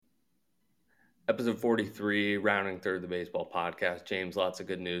Episode 43, rounding third the baseball podcast. James, lots of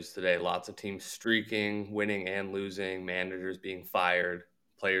good news today. Lots of teams streaking, winning and losing, managers being fired,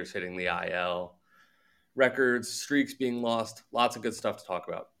 players hitting the IL, records, streaks being lost. Lots of good stuff to talk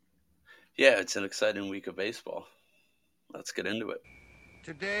about. Yeah, it's an exciting week of baseball. Let's get into it.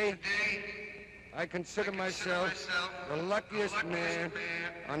 Today, I consider myself the luckiest man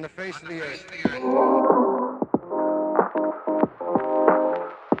on the face of the earth.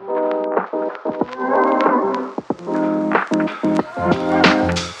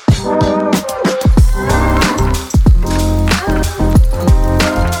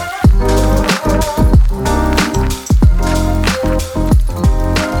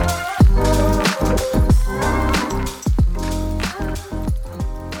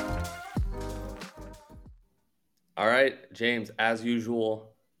 All right, James, as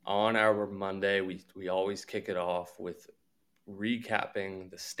usual, on our Monday, we always kick it off with recapping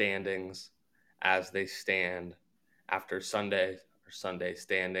the standings as they stand after Sunday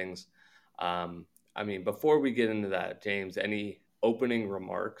standings. Before we get into that, James, any opening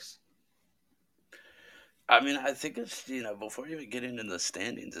remarks? I think it's, before you even get into the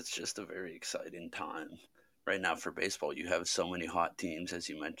standings, it's just a very exciting time right now for baseball. You have so many hot teams, as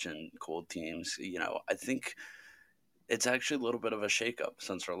you mentioned, cold teams. I think it's actually a little bit of a shakeup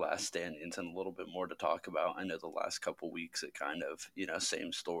since our last standings and a little bit more to talk about. I know the last couple weeks, it kind of,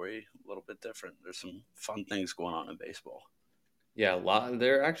 same story, a little bit different. There's some fun things going on in baseball. Yeah, a lot.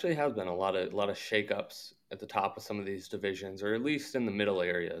 There actually has been a lot of shakeups at the top of some of these divisions, or at least in the middle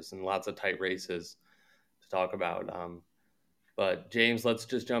areas, and lots of tight races to talk about. But James, let's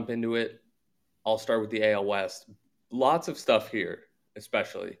just jump into it. I'll start with the AL West. Lots of stuff here,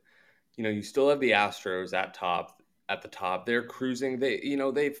 especially. You still have the Astros at the top. They're cruising.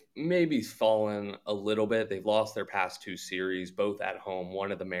 They've maybe fallen a little bit. They've lost their past two series, both at home, one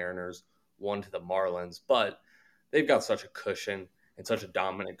to the Mariners, one to the Marlins, but they've got such a cushion and such a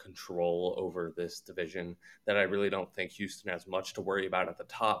dominant control over this division that I really don't think Houston has much to worry about at the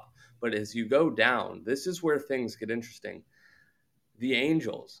top. But as you go down, this is where things get interesting. The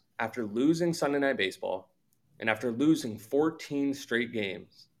Angels, after losing Sunday Night Baseball and after losing 14 straight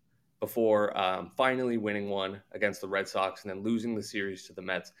games before finally winning one against the Red Sox and then losing the series to the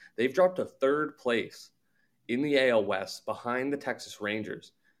Mets, they've dropped to third place in the AL West behind the Texas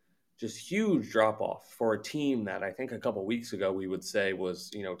Rangers. Just huge drop off for a team that I think a couple weeks ago we would say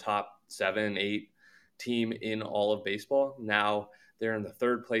was, top 7, 8 team in all of baseball. Now they're in the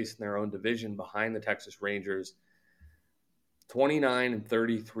third place in their own division behind the Texas Rangers. 29 and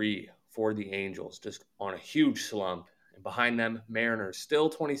 33 for the Angels, just on a huge slump. And behind them, Mariners still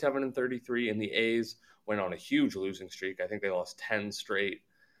 27 and 33, and the A's went on a huge losing streak. I think they lost 10 straight,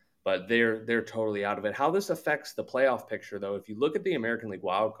 but they're totally out of it. How this affects the playoff picture, though, if you look at the American League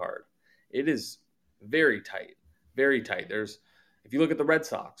wild card, it is very tight, very tight. If you look at the Red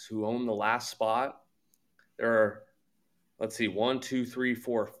Sox, who own the last spot, there are, let's see, one, two, three,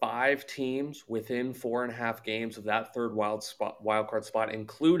 four, 5 teams within 4.5 games of that third wild card spot,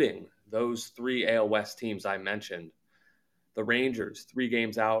 including those 3 AL West teams I mentioned. The Rangers 3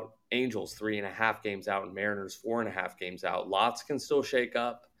 games out, Angels 3.5 games out, and Mariners 4.5 games out. Lots can still shake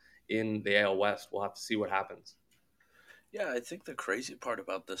up in the AL West. We'll have to see what happens. Yeah, I think the crazy part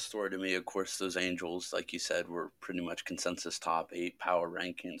about this story to me, of course, those Angels, like you said, were pretty much consensus top 8 power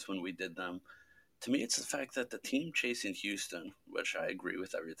rankings when we did them. To me, it's the fact that the team chasing Houston, which I agree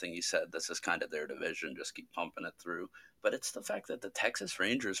with everything you said, this is kind of their division, just keep pumping it through. But it's the fact that the Texas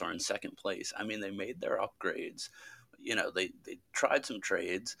Rangers are in second place. I mean, they made their upgrades. They tried some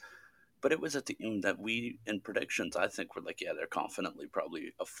trades. But it was a team that we, in predictions, I think were like, yeah, they're confidently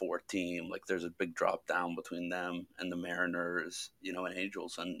probably a 4 team. Like, there's a big drop down between them and the Mariners, and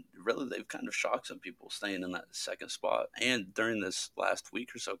Angels. And really, they've kind of shocked some people staying in that second spot. And during this last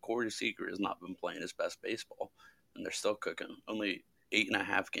week or so, Corey Seager has not been playing his best baseball. And they're still cooking. Only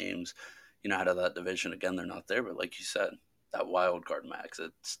 8.5 games, out of that division. Again, they're not there. But like you said, that wild card max,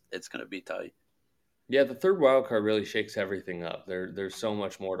 it's going to be tight. Yeah, the third wild card really shakes everything up. There's so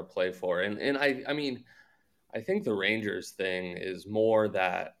much more to play for, and I think the Rangers thing is more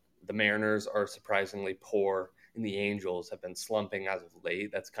that the Mariners are surprisingly poor, and the Angels have been slumping as of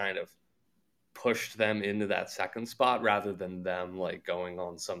late. That's kind of pushed them into that second spot rather than them like going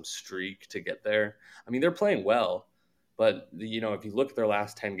on some streak to get there. I mean, they're playing well, but if you look at their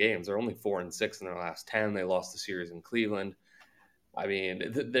last 10 games, they're only 4-6 in their last 10. They lost the series in Cleveland. I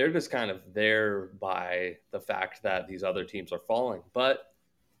mean, they're just kind of there by the fact that these other teams are falling. But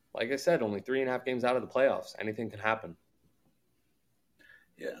like I said, only 3.5 games out of the playoffs. Anything can happen.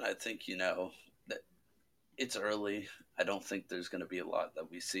 Yeah, and I think, that it's early. I don't think there's going to be a lot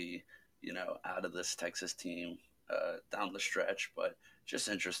that we see out of this Texas team down the stretch. But just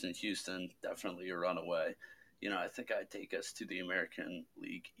interesting. Houston, definitely a runaway. I think I'd take us to the American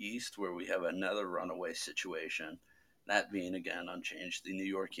League East, where we have another runaway situation. That being, again, unchanged, the New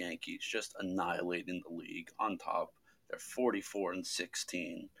York Yankees just annihilating the league on top. They're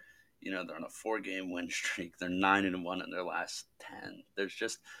 44-16. They're on a 4-game win streak. They're 9-1 in their last 10. There's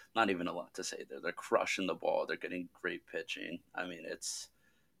just not even a lot to say there. They're crushing the ball. They're getting great pitching. I mean, it's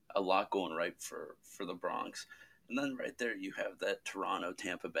a lot going right for the Bronx. And then right there, you have that Toronto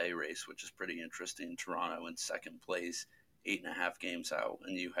Tampa Bay race, which is pretty interesting. Toronto in second place, 8.5 games out,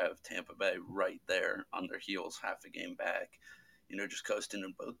 and you have Tampa Bay right there on their heels, half a game back. Just coasting,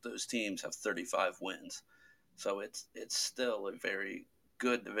 and both those teams have 35 wins. So it's still a very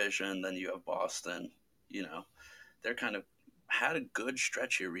good division. Then you have Boston. They're kind of had a good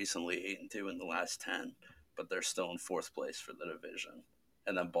stretch here recently, 8-2 in the last 10, but they're still in fourth place for the division.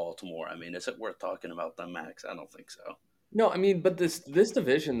 And then Baltimore. I mean, is it worth talking about them, Max? I don't think so. No, I mean, but this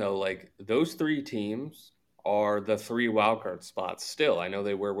division though, like those three teams are the three wildcard spots still. I know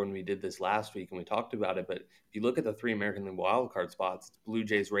they were when we did this last week and we talked about it, but if you look at the three American League wildcard spots, it's Blue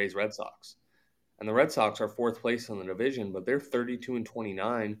Jays, Rays, Red Sox. And the Red Sox are fourth place in the division, but they're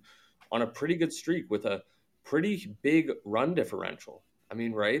 32-29 on a pretty good streak with a pretty big run differential. I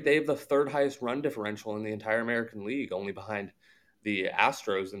mean, right? They have the third highest run differential in the entire American League, only behind the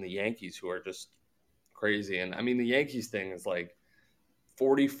Astros and the Yankees, who are just crazy. And I mean, the Yankees thing is like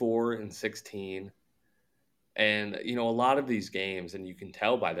 44-16. And, a lot of these games, and you can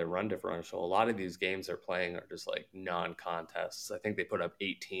tell by their run differential, a lot of these games they're playing are just like non contests. I think they put up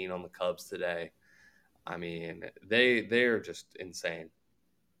 18 on the Cubs today. I mean, they're just insane.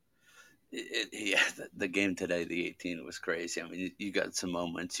 Yeah, the game today, the 18, was crazy. I mean, you got some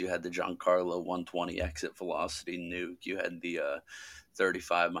moments. You had the Giancarlo 120 exit velocity nuke. You had the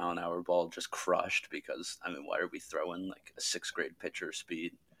 35-mile-an-hour ball just crushed because, I mean, why are we throwing like a sixth-grade pitcher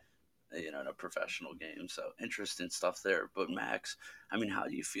speed, in a professional game? So interesting stuff there. But Max, I mean, how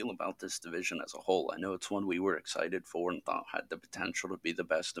do you feel about this division as a whole? I know it's one we were excited for and thought had the potential to be the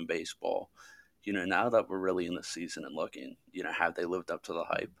best in baseball. Now that we're really in the season and looking, have they lived up to the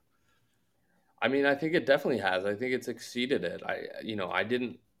hype? I mean, I think it definitely has. I think it's exceeded it.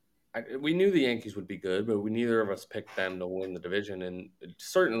 We knew the Yankees would be good, but neither of us picked them to win the division, and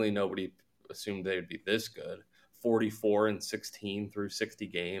certainly nobody assumed they'd be this good. 44-16 through 60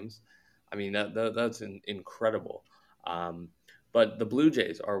 games. I mean, that's incredible. Um, but the Blue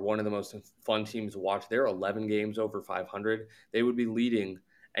Jays are one of the most fun teams to watch. They're 11 games over 500. They would be leading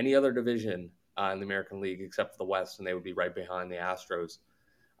any other division in the American League except for the West, and they would be right behind the Astros.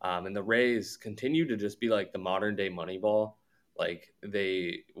 And the Rays continue to just be like the modern day Moneyball. Like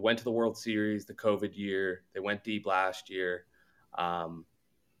they went to the World Series the COVID year, they went deep last year. Um,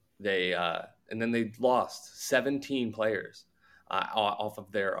 they and then they lost 17 players off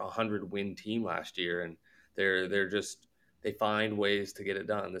of their 100-win team last year, and they're just they find ways to get it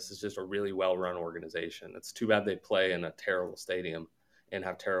done. This is just a really well run organization. It's too bad they play in a terrible stadium and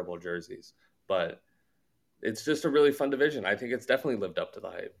have terrible jerseys, but it's just a really fun division. I think it's definitely lived up to the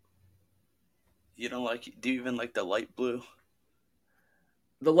hype. You don't like? Do you even like the light blue?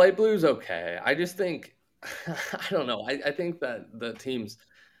 The light blue's okay. I just think I don't know. I think that the team's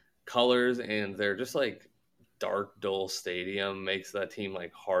colors and they're just like dark, dull stadium makes that team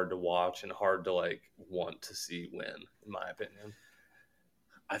like hard to watch and hard to like want to see win, in my opinion.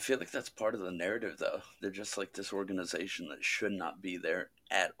 I feel like that's part of the narrative, though. They're just like this organization that should not be there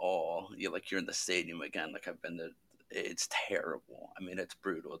at all. You're in the stadium again. Like I've been to, it's terrible. I mean, it's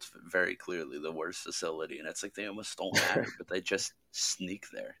brutal. It's very clearly the worst facility, and it's like they almost don't matter, but they just sneak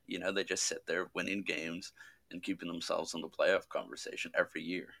there. They just sit there winning games and keeping themselves in the playoff conversation every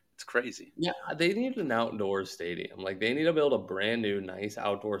year. It's crazy. Yeah, they need an outdoor stadium. Like they need to build a brand new, nice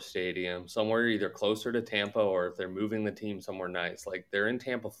outdoor stadium somewhere either closer to Tampa or if they're moving the team somewhere nice. Like they're in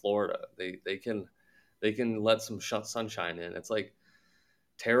Tampa, Florida. They can let some sunshine in. It's like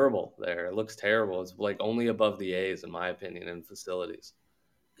terrible there. It looks terrible. It's like only above the A's in my opinion in facilities.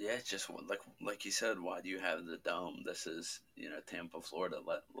 Yeah, it's just like you said. Why do you have the dome? This is Tampa, Florida.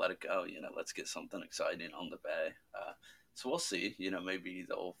 Let it go. Let's get something exciting on the Bay. So we'll see. Maybe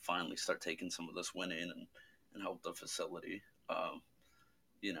they'll finally start taking some of this winning and help the facility.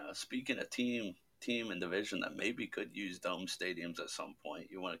 Speaking of team and division that maybe could use dome stadiums at some point.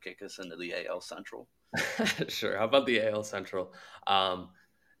 You want to kick us into the AL Central? Sure. How about the AL Central? Um,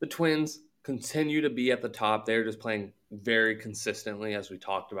 the Twins continue to be at the top. They're just playing very consistently, as we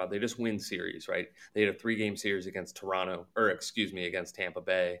talked about. They just win series, right? They had a 3-game series against Toronto, or excuse me, against Tampa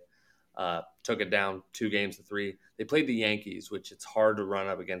Bay. took it down 2-3. They played the Yankees, which it's hard to run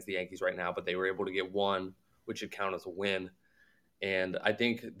up against the Yankees right now, but they were able to get one, which should count as a win. And I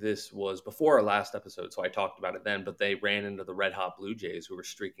think this was before our last episode, so I talked about it then, but they ran into the red hot Blue Jays who were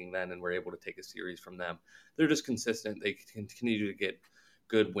streaking then and were able to take a series from them. They're just consistent. They continue to get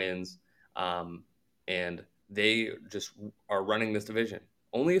good wins. And they just are running this division.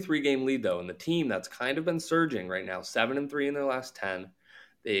 Only a 3-game lead, though, and the team that's kind of been surging right now, 7-3 in their last 10.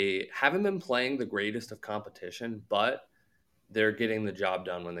 They haven't been playing the greatest of competition, but they're getting the job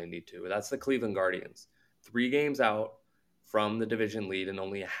done when they need to. That's the Cleveland Guardians. 3 games out from the division lead and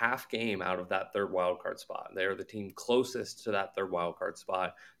only a half game out of that third wildcard spot. They're the team closest to that third wildcard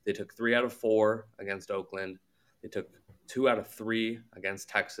spot. They took 3 out of 4 against Oakland. They took 2 out of 3 against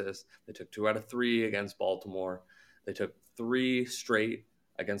Texas. They took 2 out of 3 against Baltimore. They took 3 straight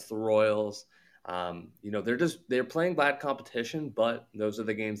against the Royals. They're playing bad competition, but those are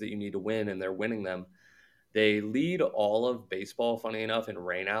the games that you need to win, and they're winning them. They lead all of baseball, funny enough, in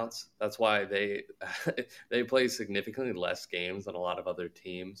rainouts. That's why they they play significantly less games than a lot of other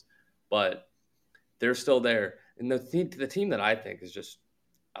teams, but they're still there. And the team that I think is just,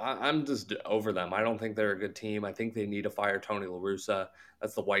 I'm just over them. I don't think they're a good team. I think they need to fire Tony La Russa.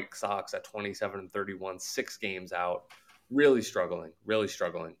 That's the White Sox at 27-31, 6 games out, really struggling, really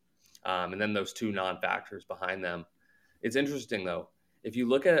struggling. And then those 2 non-factors behind them. It's interesting though. If you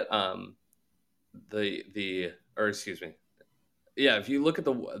look at if you look at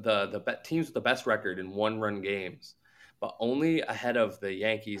the teams with the best record in 1-run games, but only ahead of the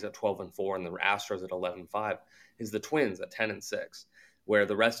Yankees at 12-4 and the Astros at 11-5, is the Twins at 10-6, where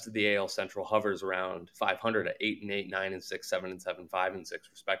the rest of the AL Central hovers around 500 at 8-8, 9-6, 7-7, 5-6,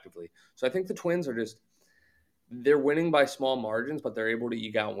 respectively. So I think the Twins are they're winning by small margins, but they're able to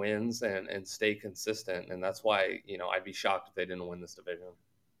eke out wins and stay consistent, and that's why I'd be shocked if they didn't win this division.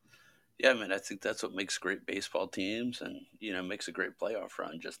 Yeah, I mean, I think that's what makes great baseball teams and, makes a great playoff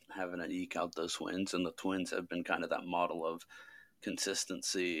run, just having to eke out those wins. And the Twins have been kind of that model of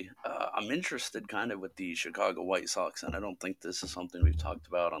consistency. I'm interested kind of with the Chicago White Sox, and I don't think this is something we've talked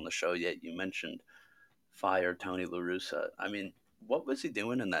about on the show yet. You mentioned fire Tony La Russa. I mean, what was he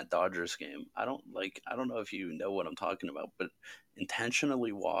doing in that Dodgers game? I don't know if you know what I'm talking about, but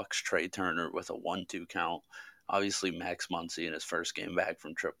intentionally walks Trey Turner with a 1-2 count. Obviously, Max Muncy in his first game back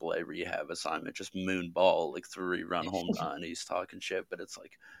from AAA rehab assignment just moonball, like 3-run home run. He's talking shit, but it's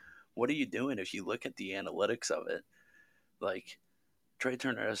like, what are you doing? If you look at the analytics of it, like Trey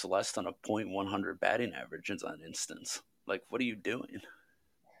Turner has less than a .100 batting average in that instance. Like, what are you doing?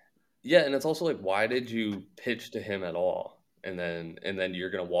 Yeah, and it's also like, why did you pitch to him at all? And then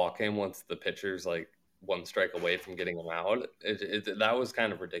you're gonna walk him once the pitcher's like 1 strike away from getting him out. That was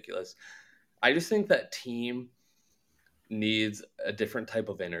kind of ridiculous. I just think that team needs a different type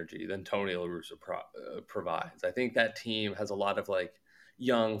of energy than Tony La Russa provides. I think that team has a lot of like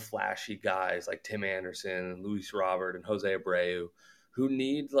young, flashy guys like Tim Anderson, Luis Robert, and Jose Abreu who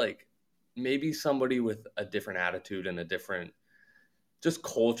need like maybe somebody with a different attitude and a different just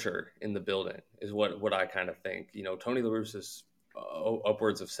culture in the building is what I kind of think. Tony La Russa's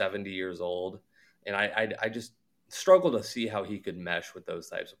upwards of 70 years old, and I just struggle to see how he could mesh with those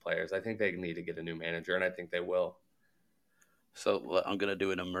types of players. I think they need to get a new manager, and I think they will. So I'm going to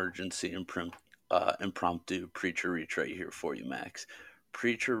do an emergency impromptu preacher reach right here for you, Max.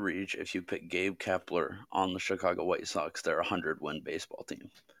 Preacher reach, if you pick Gabe Kepler on the Chicago White Sox, they're a 100-win baseball team.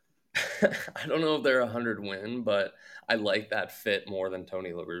 I don't know if they're a 100-win, but I like that fit more than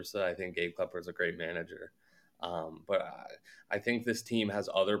Tony La Russa. I think Gabe Kepler is a great manager. But I think this team has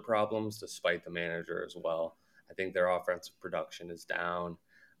other problems despite the manager as well. I think their offensive production is down.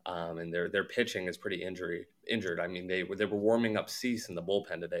 And their pitching is pretty injured. I mean, they were warming up Cease in the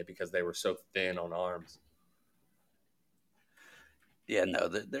bullpen today because they were so thin on arms. Yeah, no,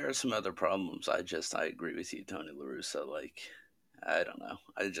 there are some other problems. I agree with you, Tony La Russa. Like, I don't know.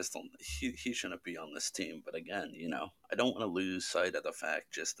 I just don't. He shouldn't be on this team. But again, I don't want to lose sight of the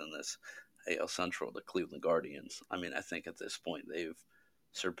fact just in this AL Central, the Cleveland Guardians. I mean, I think at this point they've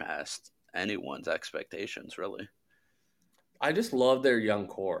surpassed anyone's expectations, really. I just love their young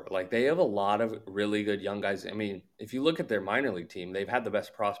core. Like, they have a lot of really good young guys. I mean, if you look at their minor league team, they've had the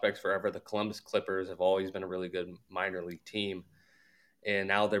best prospects forever. The Columbus Clippers have always been a really good minor league team. And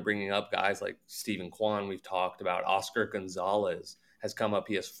now they're bringing up guys like Steven Kwan, we've talked about. Oscar Gonzalez has come up.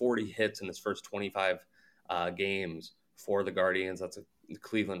 He has 40 hits in his first 25 games for the Guardians. That's a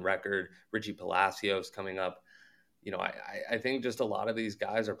Cleveland record. Richie Palacios coming up. I think just a lot of these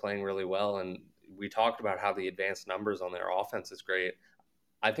guys are playing really well. And we talked about how the advanced numbers on their offense is great.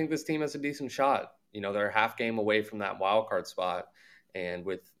 I think this team has a decent shot. They're a half game away from that wild card spot. And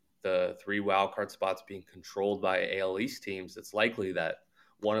with the three wild card spots being controlled by AL East teams, it's likely that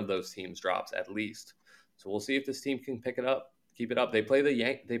one of those teams drops at least. So we'll see if this team can pick it up, keep it up. They play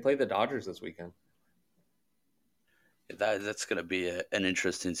the Dodgers this weekend. That's going to be an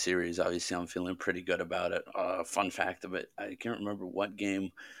interesting series. Obviously, I'm feeling pretty good about it. Fun fact of it, I can't remember what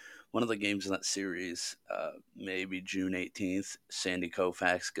game. One of the games in that series, maybe June 18th, Sandy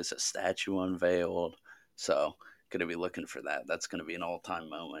Koufax gets a statue unveiled. So, going to be looking for that. That's going to be an all-time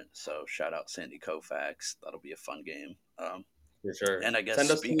moment. So, shout out Sandy Koufax. That'll be a fun game. For sure. And I guess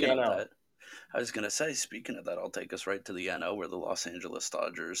Send us to the speaking of NL. that, I was going to say, speaking of that, I'll take us right to the NO where the Los Angeles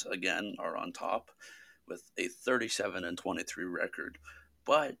Dodgers, again, are on top with a 37-23 record.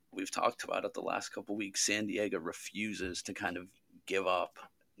 But we've talked about it the last couple weeks. San Diego refuses to kind of give up.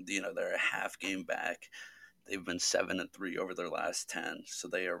 They're a half game back. They've been 7-3 over their last 10, so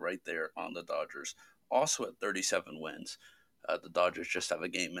they are right there on the Dodgers. Also at 37 wins, the Dodgers just have a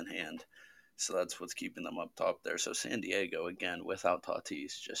game in hand, so that's what's keeping them up top there. So San Diego, again, without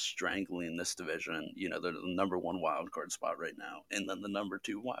Tatis, just strangling this division. They're the number one wild card spot right now, and then the number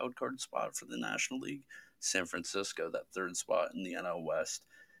two wild card spot for the National League, San Francisco, that third spot in the NL West.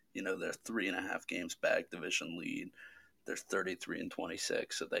 They're 3.5 games back, division lead. They're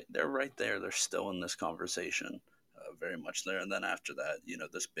 33-26, so they're right there. They're still in this conversation, very much there. And then after that,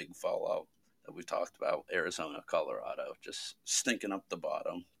 this big fallout that we talked about, Arizona, Colorado, just stinking up the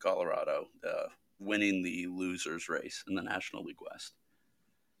bottom. Colorado winning the losers race in the National League West.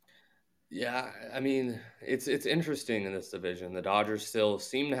 Yeah, I mean, it's interesting in this division. The Dodgers still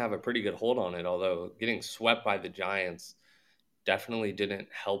seem to have a pretty good hold on it, although getting swept by the Giants definitely didn't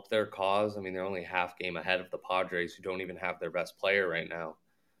help their cause. I mean, they're only half game ahead of the Padres, who don't even have their best player right now.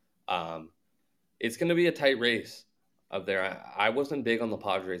 Um, it's going to be a tight race up there. I wasn't big on the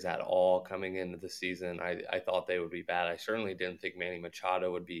Padres at all coming into the season. I thought they would be bad. I certainly didn't think Manny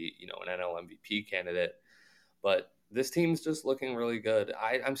Machado would be, an NL MVP candidate. But this team's just looking really good.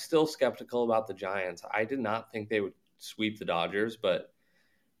 I'm still skeptical about the Giants. I did not think they would sweep the Dodgers, but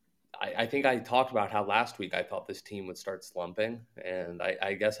I think I talked about how last week I thought this team would start slumping, and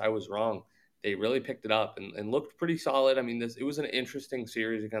I guess I was wrong. They really picked it up and looked pretty solid. I mean, it was an interesting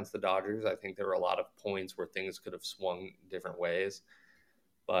series against the Dodgers. I think there were a lot of points where things could have swung different ways,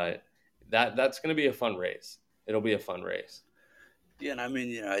 but that's going to be a fun race. It'll be a fun race. Yeah, and I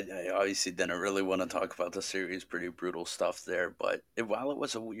mean, I obviously didn't really want to talk about the series, pretty brutal stuff there. But while it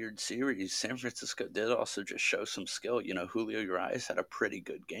was a weird series, San Francisco did also just show some skill. Julio Urias had a pretty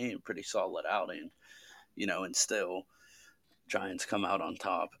good game, pretty solid outing, and still Giants come out on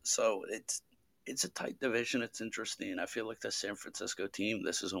top. So it's a tight division. It's interesting. I feel like the San Francisco team,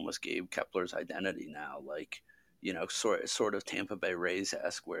 this is almost Gabe Kepler's identity now. Like, sort of Tampa Bay Rays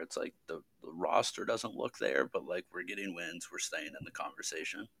esque, where it's like the roster doesn't look there, but like we're getting wins, we're staying in the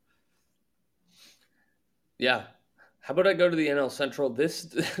conversation. Yeah. How about I go to the NL Central?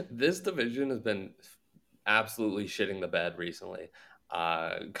 This this division has been absolutely shitting the bed recently.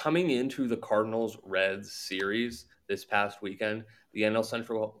 Coming into the Cardinals Reds series this past weekend, the NL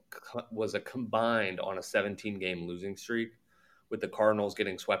Central was a combined on a 17 game losing streak, with the Cardinals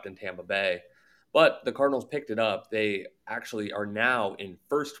getting swept in Tampa Bay. But the Cardinals picked it up. They actually are now in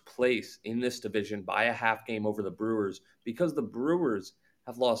first place in this division by a half game over the Brewers, because the Brewers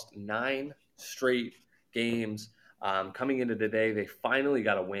have lost 9 straight games. Coming into today, they finally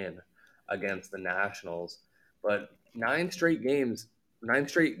got a win against the Nationals. But 9 straight games, 9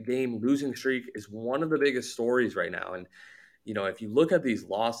 straight game losing streak is one of the biggest stories right now. And, if you look at these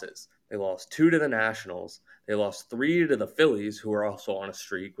losses, they lost 2 to the Nationals. They lost 3 to the Phillies, who are also on a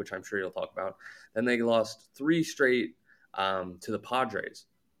streak, which I'm sure you'll talk about. Then they lost 3 straight to the Padres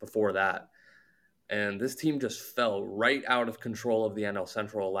before that. And this team just fell right out of control of the NL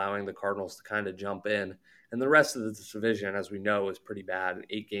Central, allowing the Cardinals to kind of jump in. And the rest of this division, as we know, is pretty bad. An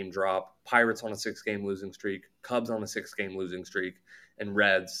 8 game drop, Pirates on a 6 game losing streak, Cubs on a 6 game losing streak, and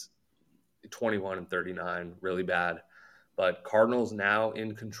Reds 21-39, really bad. But Cardinals now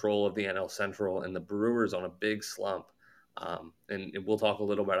in control of the NL Central, and the Brewers on a big slump. And we'll talk a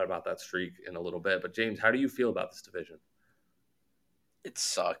little bit about that streak in a little bit. But James, how do you feel about this division? It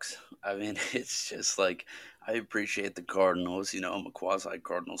sucks. I mean, it's just like I appreciate the Cardinals. I'm a quasi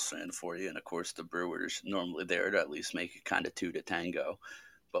Cardinals fan for you, and of course the Brewers normally there to at least make it kind of two to tango.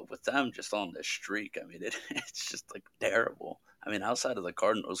 But with them just on this streak, I mean, it's just like terrible. I mean, outside of the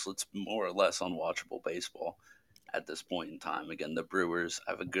Cardinals, it's more or less unwatchable baseball at this point in time. Again, the Brewers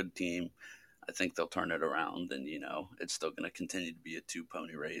have a good team. I think they'll turn it around, and it's still going to continue to be a two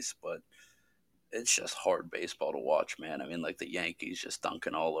pony race, but it's just hard baseball to watch, man. I mean, like the Yankees just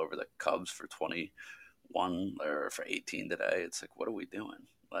dunking all over the Cubs for 21 or for 18 today. It's like, what are we doing?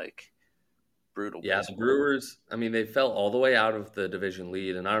 Like, brutal Yeah, the baseball. Brewers, I mean, they fell all the way out of the division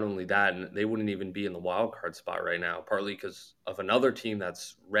lead, and not only that, they wouldn't even be in the wild card spot right now, partly because of another team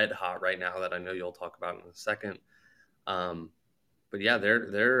that's red hot right now that I know you'll talk about in a second. Um, but yeah,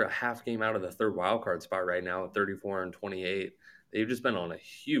 they're a half game out of the third wild card spot right now at 34 and 28. They've just been on a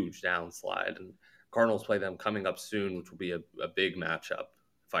huge downslide, and Cardinals play them coming up soon, which will be a big matchup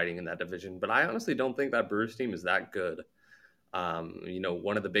fighting in that division. But I honestly don't think that Brewers team is that good.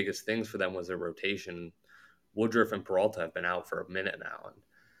 One of the biggest things for them was their rotation. Woodruff and Peralta have been out for a minute now, and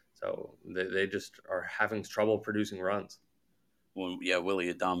so they just are having trouble producing runs. Well, yeah,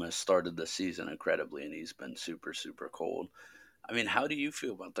 Willie Adames started the season incredibly, and he's been super, super cold. I mean, how do you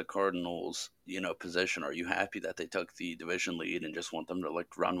feel about the Cardinals, position? Are you happy that they took the division lead and just want them to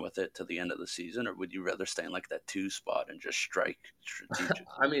like run with it to the end of the season, or would you rather stay in like that 2 spot and just strike I strategically?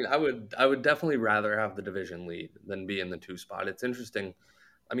 mean, I would definitely rather have the division lead than be in the two spot. It's interesting.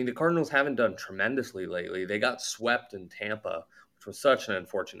 I mean, the Cardinals haven't done tremendously lately. They got swept in Tampa, which was such an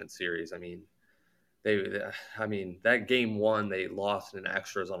unfortunate series. I mean, that game one they lost in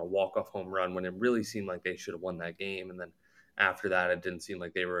extras on a walk off home run when it really seemed like they should have won that game. And then after that, it didn't seem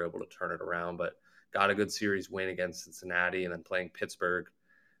like they were able to turn it around. But got a good series win against Cincinnati, and then playing Pittsburgh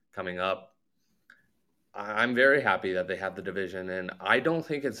coming up. I'm very happy that they have the division, and I don't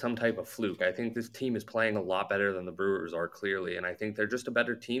think it's some type of fluke. I think this team is playing a lot better than the Brewers are, clearly, and I think they're just a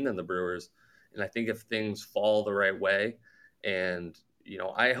better team than the Brewers. And I think if things fall the right way, and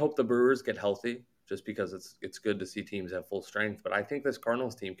I hope the Brewers get healthy, just because it's good to see teams have full strength. But I think this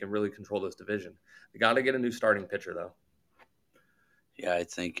Cardinals team can really control this division. They got to get a new starting pitcher, though. Yeah, I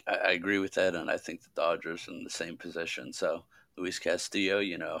think I agree with that, and I think the Dodgers are in the same position. So Luis Castillo,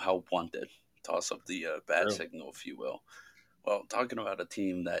 help wanted, toss up the bat True. signal, if you will. Well, talking about a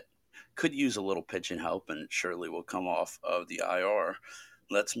team that could use a little pitching help and surely will come off of the IR.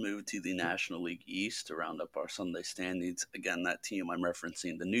 Let's move to the National League East to round up our Sunday standings. Again, that team I'm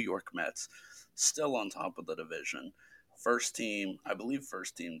referencing, the New York Mets, still on top of the division. First team, I believe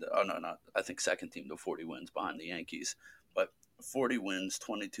first team, oh no, not, I think second team to 40 wins behind the Yankees. But 40 wins,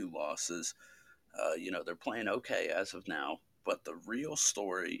 22 losses. They're playing okay as of now. But the real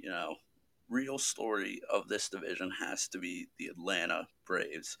story of this division has to be the Atlanta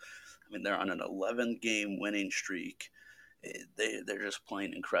Braves. I mean, they're on an 11-game winning streak. They're just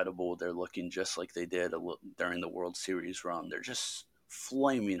playing incredible. They're looking just like they did during the World Series run. They're just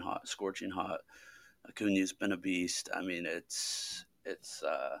flaming hot, scorching hot. Acuna's been a beast. I mean, it,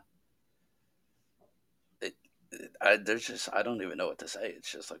 there's just I don't even know what to say.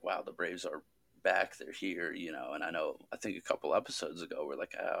 It's just like wow, the Braves are back. They're here, And I think a couple episodes ago we're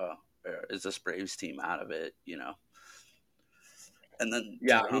like, is this Braves team out of it, And then to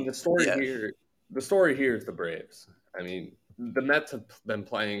Yeah, I mean round, yeah, the story here is the Braves. I mean, the Mets have been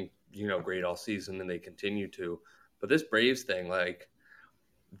playing, great all season and they continue to. But this Braves thing, like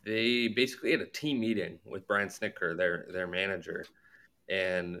they basically had a team meeting with Brian Snitker, their manager,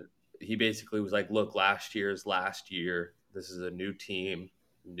 and he basically was like, "Look, last year's last year. This is a new team,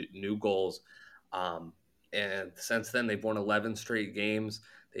 new goals." Um, and since then, they've won 11 straight games.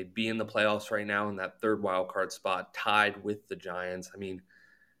 They'd be in the playoffs right now in that third wild card spot, tied with the Giants. I mean,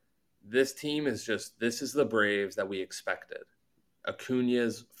 this is the Braves that we expected.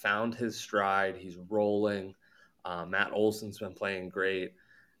 Acuna's found his stride. He's rolling. Matt Olson's been playing great.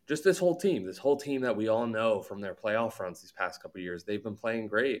 Just this whole team that we all know from their playoff runs these past couple of years, they've been playing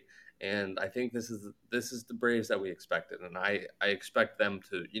great. And I think this is the Braves that we expected. And I expect them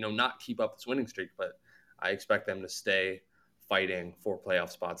to, not keep up this winning streak, but I expect them to stay fighting for playoff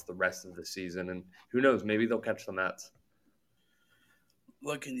spots the rest of the season. And who knows, maybe they'll catch the Mets.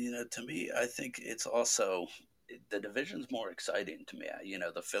 looking, to me, I think it's also the division's more exciting to me.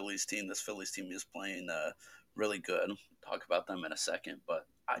 The Phillies team. This Phillies team is playing really good. Talk about them in a second, but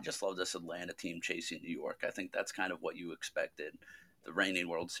I just love this Atlanta team chasing New York. I think that's kind of what you expected. The reigning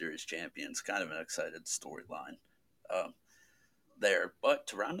World Series champions, kind of an excited storyline um, there. But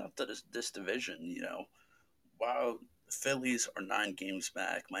to round out this division, while the Phillies are 9 games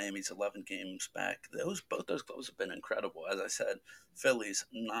back, Miami's 11 games back. Both those clubs have been incredible. As I said, Phillies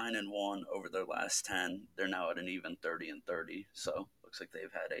 9-1 over their last 10. They're now at an even 30-30. So looks like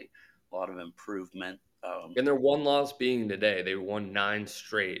they've had a lot of improvement. And their one loss being today, they won nine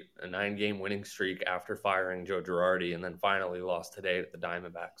straight, a 9 game winning streak after firing Joe Girardi, and then finally lost today to the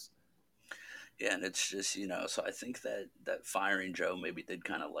Diamondbacks. Yeah, and it's just so I think that firing Joe maybe did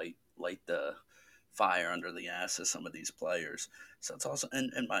kind of light the fire under the ass of some of these players. So it's also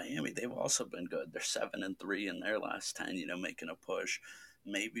and Miami, they've also been good. They're 7-3 in their last 10, making a push.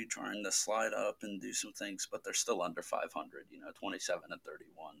 maybe trying to slide up and do some things, but they're still under 500. 27-31.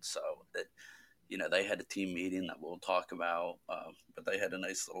 So that they had a team meeting that we'll talk about, but they had a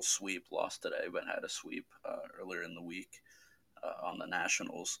nice little sweep. Lost today, but had a sweep earlier in the week on the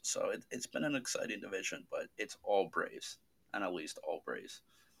Nationals. So it's been an exciting division, but it's all Braves, and at least all Braves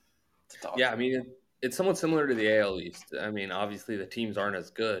to talk Yeah, I about. mean it's somewhat similar to the AL East. I mean, obviously the teams aren't as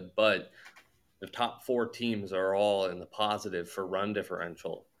good, but the top four teams are all in the positive for run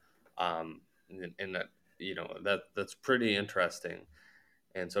differential, and that that's pretty interesting.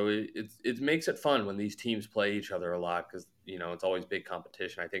 And so it makes it fun when these teams play each other a lot because it's always big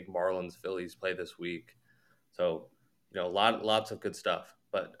competition. I think Marlins Phillies play this week, so lots of good stuff.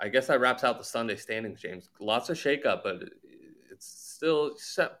 But I guess that wraps out the Sunday standings, James. Lots of shakeup, but it's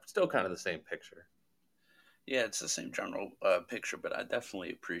still kind of the same picture. Yeah, it's the same general picture, but I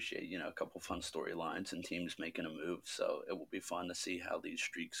definitely appreciate a couple fun storylines and teams making a move. So it will be fun to see how these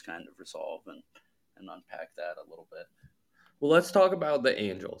streaks kind of resolve and unpack that a little bit. Well, let's talk about the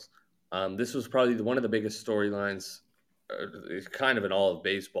Angels. This was probably one of the biggest storylines, kind of in all of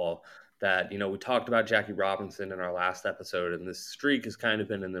baseball. That we talked about Jackie Robinson in our last episode, and this streak has kind of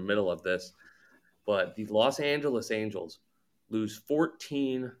been in the middle of this. But the Los Angeles Angels lose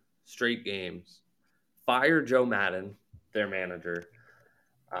 14 straight games, fire Joe Maddon, their manager.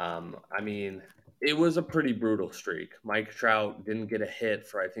 I mean, it was a pretty brutal streak. Mike Trout didn't get a hit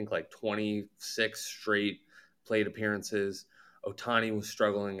for I think like 26 straight plate appearances. Otani was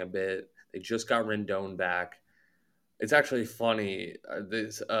struggling a bit. They just got Rendon back. It's actually funny.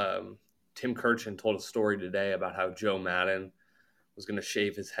 This Tim Kirchin told a story today about how Joe Maddon was going to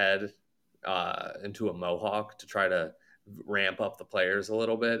shave his head into a mohawk to try to ramp up the players a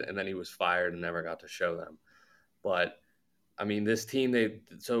little bit, and then he was fired and never got to show them. But I mean, this team in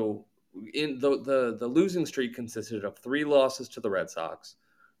the losing streak consisted of 3 losses to the Red Sox,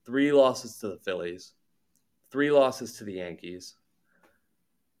 3 losses to the Phillies, 3 losses to the Yankees,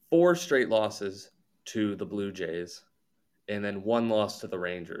 4 straight losses to the Blue Jays, and then 1 loss to the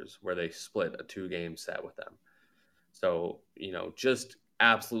Rangers, where they split a 2-game set with them. So, just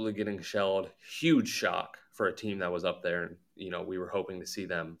absolutely getting shelled. Huge shock for a team that was up there. And, we were hoping to see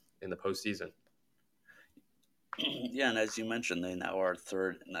them in the postseason. Yeah, and as you mentioned, they now are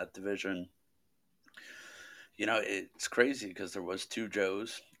third in that division. It's crazy because there was two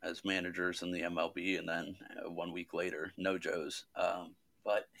Joes as managers in the MLB, and then 1 week later, no Joes.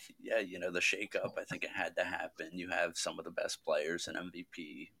 But yeah, the shakeup, I think it had to happen. You have some of the best players in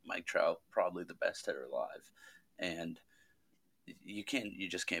MVP, Mike Trout, probably the best hitter alive, and you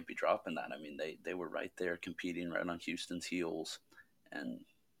just can't be dropping that. I mean, they were right there competing right on Houston's heels, and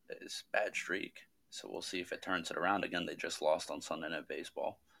it's a bad streak. So we'll see if it turns it around again. They just lost on Sunday Night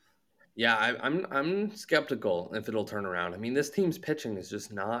Baseball. Yeah, I'm skeptical if it'll turn around. I mean, this team's pitching is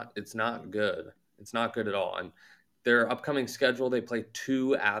just not it's not good. It's not good at all. And their upcoming schedule, they play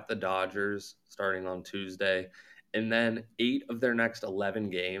 2 at the Dodgers starting on Tuesday, and then 8 of their next 11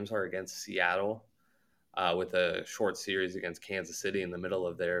 games are against Seattle, with a short series against Kansas City in the middle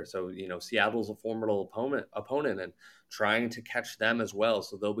of there. So Seattle's a formidable opponent, and trying to catch them as well.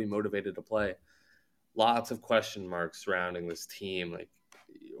 So they'll be motivated to play. Lots of question marks surrounding this team. Like,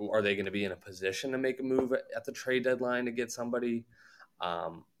 are they going to be in a position to make a move at the trade deadline to get somebody?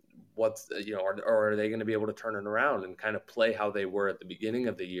 What's or are they going to be able to turn it around and kind of play how they were at the beginning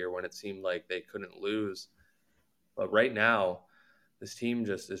of the year when it seemed like they couldn't lose? But right now, this team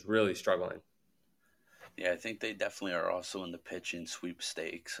just is really struggling. Yeah, I think they definitely are also in the pitching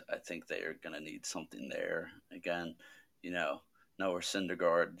sweepstakes. I think they are going to need something there. Again, Noah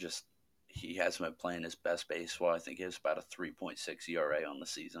Syndergaard just he hasn't been playing his best baseball. I think he has about a 3.6 ERA on the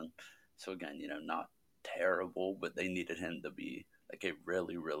season. So again, not terrible, but they needed him to be like a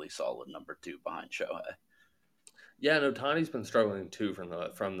really, really solid number 2 behind Shohei. Yeah, no, Tani's been struggling too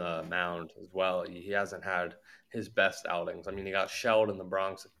from the mound as well. He hasn't had his best outings. I mean, he got shelled in the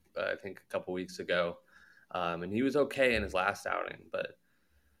Bronx, I think, a couple weeks ago, and he was okay in his last outing. But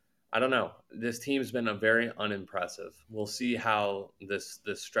I don't know. This team's been a very unimpressive. We'll see how this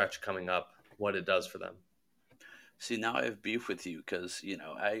stretch coming up, what it does for them. See, now I have beef with you because,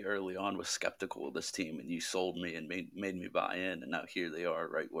 I early on was skeptical of this team and you sold me and made me buy in. And now here they are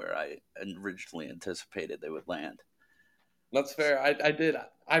right where I originally anticipated they would land. That's fair. I did.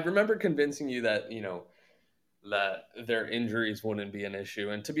 I remember convincing you that that their injuries wouldn't be an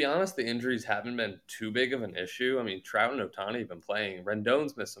issue. And to be honest, the injuries haven't been too big of an issue. I mean, Trout and Otani have been playing.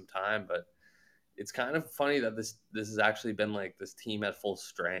 Rendon's missed some time, but it's kind of funny that this has actually been like this team at full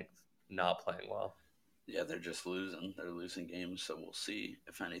strength, not playing well. Yeah, they're just losing. They're losing games. So we'll see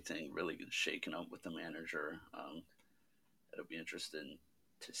if anything really gets shaken up with the manager. It'll be interesting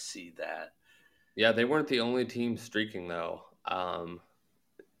to see that. Yeah, they weren't the only team streaking though.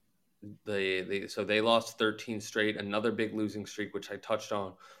 They lost 13 straight. Another big losing streak, which I touched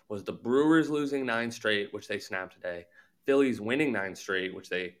on, was the Brewers losing 9 straight, which they snapped today. Phillies winning 9 straight, which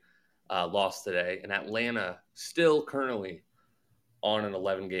they lost today, and Atlanta still currently on an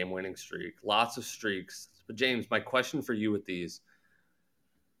 11-game winning streak. Lots of streaks. But James, my question for you with these: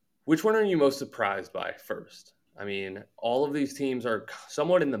 which one are you most surprised by first? I mean, all of these teams are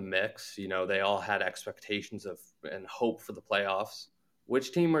somewhat in the mix. You know, they all had expectations of and hope for the playoffs.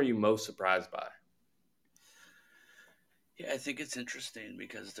 Which team are you most surprised by? Yeah, I think it's interesting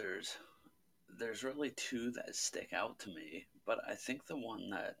because there's really two that stick out to me, but I think the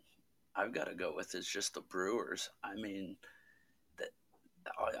one that I've got to go with is just the Brewers. I mean, that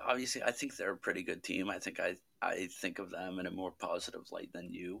obviously I think they're a pretty good team. I think of them in a more positive light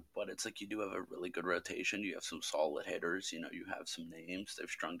than you, but it's like you do have a really good rotation. You have some solid hitters. You have some names. They've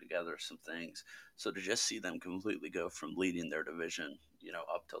strung together some things. So to just see them completely go from leading their division,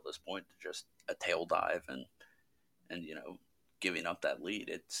 up till this point to just a tail dive and giving up that lead,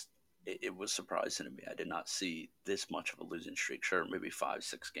 it was surprising to me. I did not see this much of a losing streak. Sure, maybe 5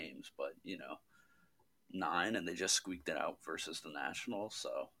 6 games, but 9, and they just squeaked it out versus the Nationals.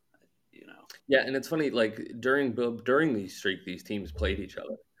 So you know, Yeah, and it's funny, like during these streak, these teams played each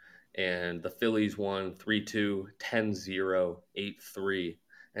other. And the Phillies won 3-2, 10-0, 8-3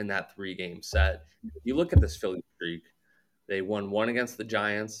 in that 3-game set. If you look at this Philly streak, they won one against the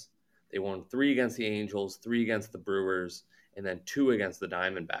Giants, they won three against the Angels, three against the Brewers, and then two against the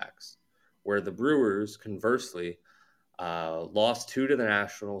Diamondbacks. Where the Brewers, conversely, lost two to the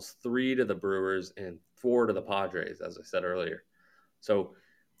Nationals, three to the Brewers, and four to the Padres, as I said earlier. So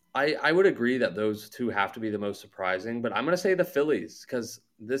I would agree that those two have to be the most surprising, but I'm going to say the Phillies because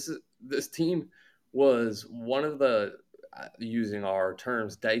this team was one of the using our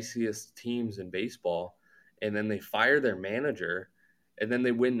terms diciest teams in baseball, and then they fire their manager, and then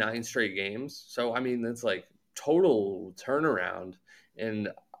they win 9 straight games. So I mean, it's like total turnaround, and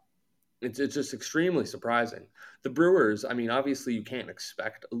it's just extremely surprising. The Brewers, I mean, obviously you can't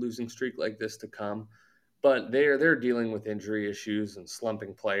expect a losing streak like this to come, but they're dealing with injury issues and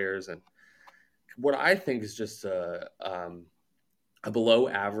slumping players, and what I think is just a below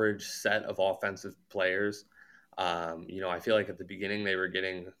average set of offensive players. I feel like at the beginning they were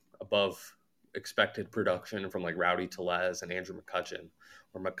getting above expected production from like Rowdy Tellez and Andrew McCutchen,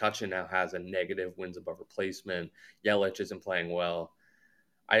 where McCutchen now has a negative wins above replacement. Yelich isn't playing well.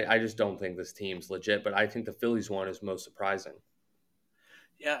 I just don't think this team's legit, but I think the Phillies one is most surprising.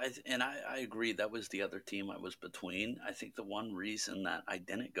 yeah, I agree. That was the other team I was between. I think the one reason that I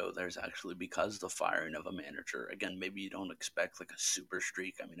didn't go there is actually because the firing of a manager. Again, maybe you don't expect like a super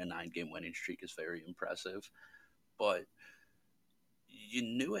streak. I mean, a 9 game winning streak is very impressive, but you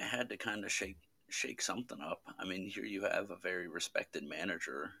knew it had to kind of shake something up. I mean, here you have a very respected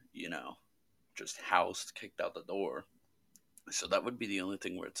manager, just housed, kicked out the door. So that would be the only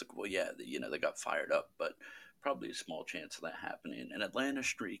thing where it's like, well, yeah, they got fired up, but probably a small chance of that happening. And Atlanta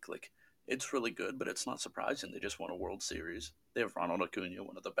streak, like, it's really good, but it's not surprising. They just won a World Series. They have Ronald Acuna,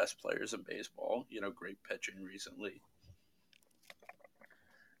 one of the best players in baseball. Great pitching recently.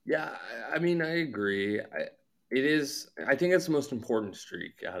 Yeah, I mean, I agree. It is. I think it's the most important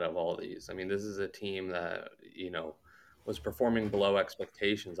streak out of all these. I mean, this is a team that was performing below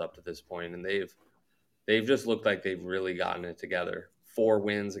expectations up to this point, and they've just looked like they've really gotten it together. 4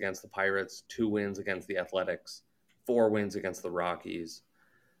 wins against the Pirates, 2 wins against the Athletics, 4 wins against the Rockies,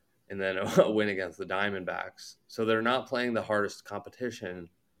 and then a win against the Diamondbacks. So they're not playing the hardest competition,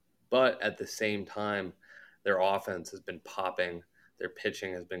 but at the same time, their offense has been popping. Their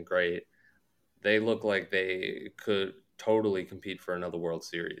pitching has been great. They look like they could totally compete for another World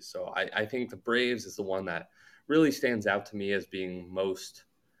Series. So I think the Braves is the one that really stands out to me as being most,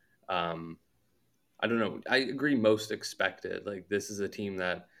 um, I don't know, I agree, most expected. Like, this is a team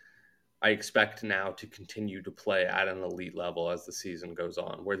that I expect now to continue to play at an elite level as the season goes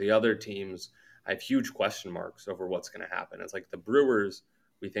on, where the other teams I have huge question marks over what's going to happen. It's like the Brewers,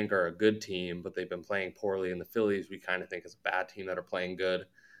 we think are a good team, but they've been playing poorly. And the Phillies, we kind of think is a bad team that are playing good.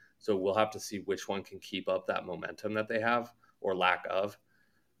 So we'll have to see which one can keep up that momentum that they have or lack of.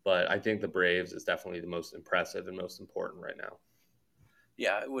 But I think the Braves is definitely the most impressive and most important right now.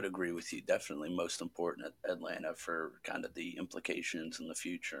 Yeah, I would agree with you. Definitely most important at Atlanta for kind of the implications in the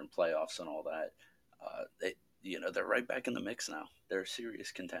future and playoffs and all that. They're right back in the mix now. They're a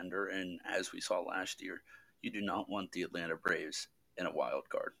serious contender, and as we saw last year, you do not want the Atlanta Braves in a wild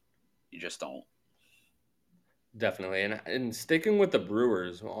card. You just don't. Definitely. And sticking with the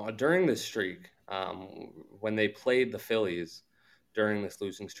Brewers, during this streak, when they played the Phillies, during this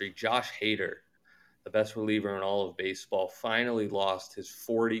losing streak. Josh Hader, the best reliever in all of baseball, finally lost his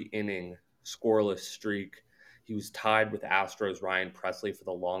 40-inning scoreless streak. He was tied with Astros Ryan Presley for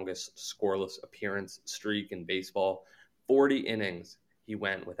the longest scoreless appearance streak in baseball. 40 innings he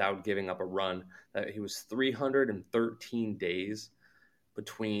went without giving up a run. He was 313 days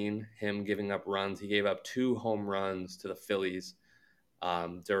between him giving up runs. He gave up 2 home runs to the Phillies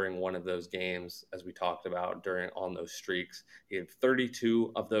during one of those games, as we talked about on those streaks. He had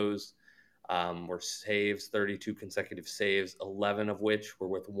 32 of those were saves, 32 consecutive saves, 11 of which were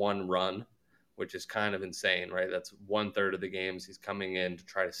with 1 run, which is kind of insane, right? That's 1/3 of the games he's coming in to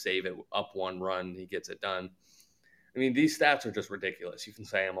try to save it up 1 run. He gets it done. I mean, these stats are just ridiculous. You can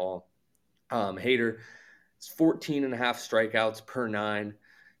say them all. Hader, it's 14 and a half strikeouts per 9.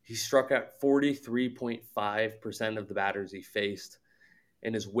 He struck out 43.5% of the batters he faced,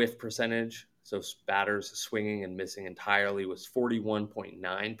 and his whiff percentage, so batters swinging and missing entirely, was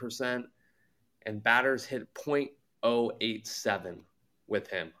 41.9%, and batters hit .087 with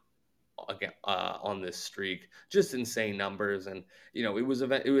him again on this streak. Just insane numbers, and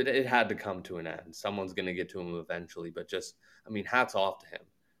it had to come to an end. Someone's going to get to him eventually, but just, I mean, hats off to him.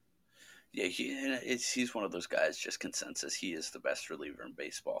 Yeah, he's one of those guys. Just consensus, he is the best reliever in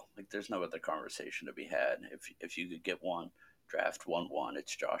baseball. Like, there's no other conversation to be had. If you could get one, draft 1-1,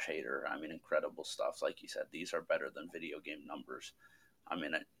 it's Josh Hader. I mean, incredible stuff. Like you said, these are better than video game numbers. I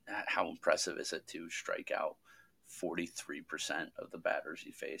mean, how impressive is it to strike out 43% of the batters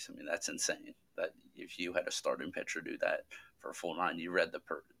you face? I mean, that's insane. That if you had a starting pitcher do that for a full 9, you read the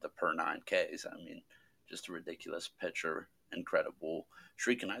per 9 Ks. I mean, just a ridiculous pitcher, incredible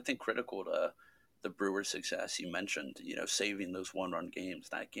streak, and I think critical to the Brewers' success. You mentioned, saving those 1-run games.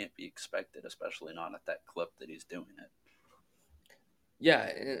 That can't be expected, especially not at that clip that he's doing it.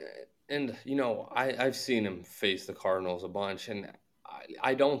 Yeah, and I've seen him face the Cardinals a bunch, and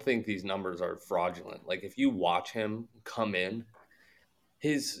I don't think these numbers are fraudulent. Like, if you watch him come in,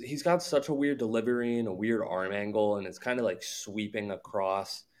 he's got such a weird delivery and a weird arm angle, and it's kind of like sweeping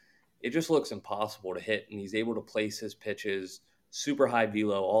across. It just looks impossible to hit, and he's able to place his pitches super high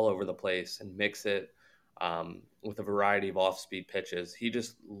velo all over the place and mix it with a variety of off-speed pitches. He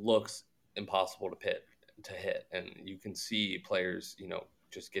just looks impossible to hit, and you can see players,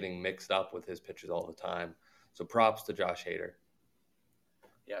 just getting mixed up with his pitches all the time. So props to Josh Hader.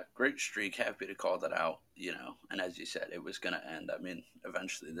 Yeah, great streak. Happy to call that out, And as you said, it was going to end. I mean,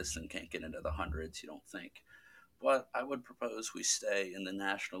 eventually this thing can't get into the hundreds, you don't think. But I would propose we stay in the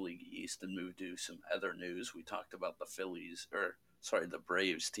National League East and move to some other news. We talked about the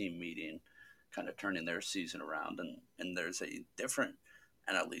Braves team meeting, kind of turning their season around. And there's a different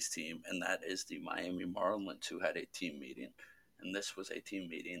NL East team, and that is the Miami Marlins, who had a team meeting. And this was a team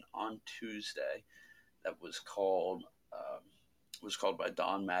meeting on Tuesday that was called by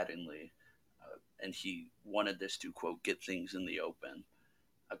Don Mattingly, and he wanted this to, quote, get things in the open.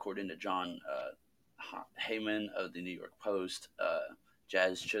 According to John Heyman of the New York Post,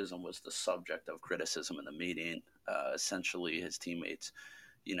 Jazz Chisholm was the subject of criticism in the meeting. Essentially, his teammates,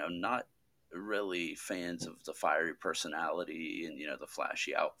 not really fans of the fiery personality and, the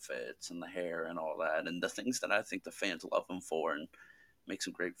flashy outfits and the hair and all that, and the things that I think the fans love him for and makes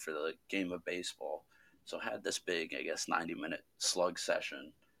him great for the game of baseball. So had this big, 90-minute slug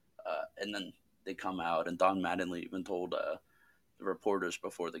session, and then they come out, and Don Mattingly even told the reporters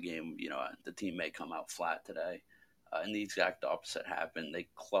before the game, the team may come out flat today. And the exact opposite happened. They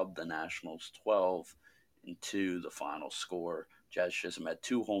clubbed the Nationals 12 into the final score. Jazz Chisholm had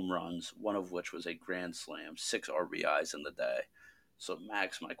 2 home runs, one of which was a grand slam, 6 RBIs in the day. So,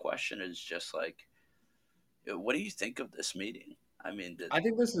 Max, my question is just like, what do you think of this meeting? I mean, I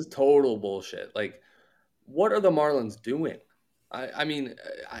think this is total bullshit. Like, what are the Marlins doing? I mean,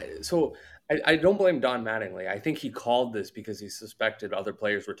 I don't blame Don Mattingly. I think he called this because he suspected other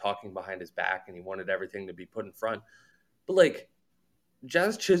players were talking behind his back and he wanted everything to be put in front. But, like,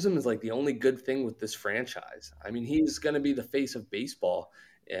 Jazz Chisholm is, like, the only good thing with this franchise. I mean, he's going to be the face of baseball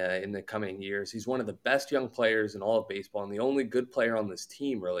in the coming years. He's one of the best young players in all of baseball and the only good player on this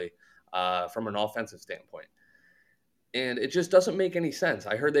team, really, from an offensive standpoint. And it just doesn't make any sense.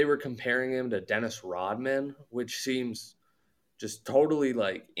 I heard they were comparing him to Dennis Rodman, which seems just totally,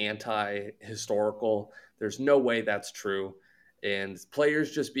 like, anti-historical. There's no way that's true. And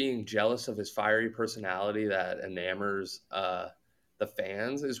players just being jealous of his fiery personality that enamors the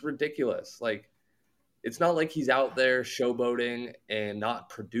fans is ridiculous. Like, it's not like he's out there showboating and not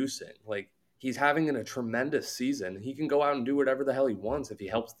producing. Like, he's having a tremendous season. He can go out and do whatever the hell he wants if he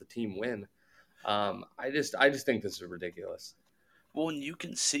helps the team win. I just think this is ridiculous. Well, and you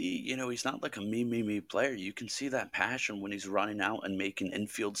can see, he's not like a me player. You can see that passion when he's running out and making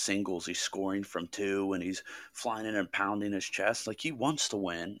infield singles. He's scoring from two and he's flying in and pounding his chest. Like he wants to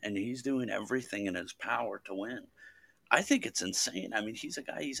win and he's doing everything in his power to win. I think it's insane. I mean, he's a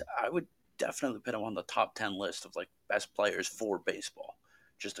guy, I would definitely put him on the top 10 list of like best players for baseball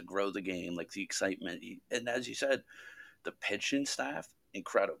just to grow the game, like the excitement. And as you said, the pitching staff,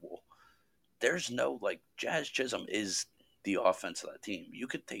 incredible. There's no like Jazz Chisholm is the offense of that team. You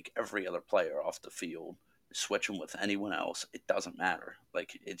could take every other player off the field, switch them with anyone else. It doesn't matter.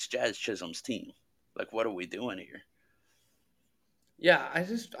 Like it's Jazz Chisholm's team. Like what are we doing here? Yeah,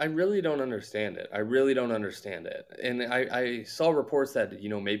 I really don't understand it. I really don't understand it. And I saw reports that,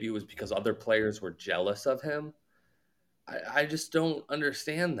 maybe it was because other players were jealous of him. I just don't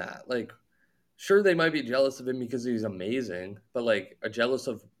understand that. Like, sure, they might be jealous of him because he's amazing, but like, are jealous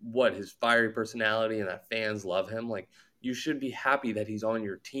of what? His fiery personality and that fans love him? Like, you should be happy that he's on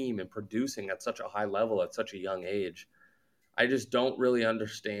your team and producing at such a high level at such a young age. I just don't really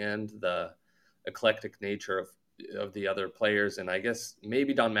understand the eclectic nature of the other players, and I guess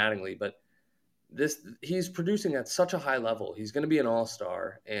maybe Don Mattingly, but this he's producing at such a high level. He's going to be an all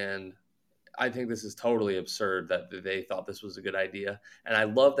star, and I think this is totally absurd that they thought this was a good idea. And I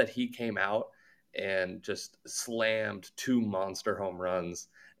love that he came out and just slammed two monster home runs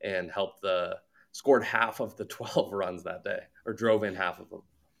and helped the scored half of the 12 runs that day or drove in half of them.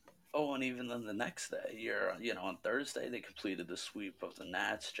 Oh, and even then the next day, on Thursday, they completed the sweep of the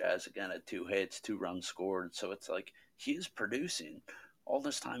Nats. Jazz again had 2 hits, 2 runs scored. So it's like he is producing. All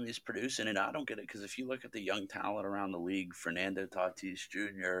this time he's producing, and I don't get it because if you look at the young talent around the league, Fernando Tatis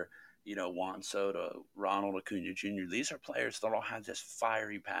Jr., Juan Soto, Ronald Acuna Jr., these are players that all have this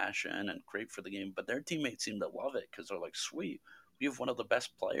fiery passion and great for the game, but their teammates seem to love it because they're like, sweet, we have one of the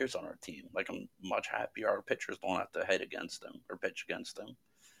best players on our team. Like, I'm much happier our pitchers don't have to hit against them or pitch against them.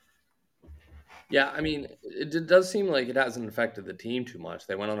 Yeah, I mean, it does seem like it hasn't affected the team too much.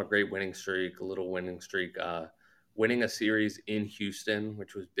 They went on a great winning streak, a little winning streak, winning a series in Houston,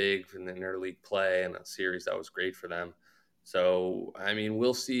 which was big in the interleague play, and a series that was great for them. So, I mean,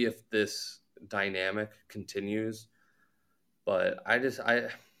 we'll see if this dynamic continues. But I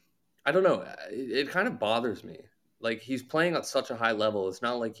don't know. It kind of bothers me. Like he's playing at such a high level. It's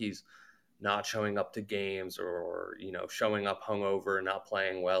not like he's not showing up to games or showing up hungover and not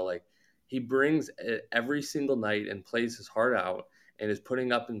playing well. Like he brings it every single night and plays his heart out and is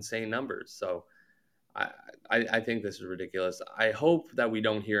putting up insane numbers. So I, I think this is ridiculous. I hope that we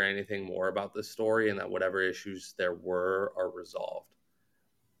don't hear anything more about this story and that whatever issues there were are resolved.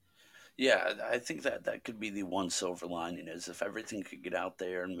 Yeah, I think that that could be the one silver lining is if everything could get out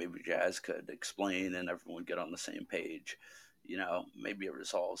there and maybe Jazz could explain and everyone get on the same page, maybe it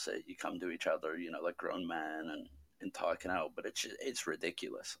resolves it. You come to each other, like grown men and talking out. But it's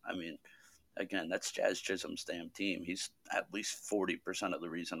ridiculous. I mean, again, that's Jazz Chisholm's damn team. He's at least 40% of the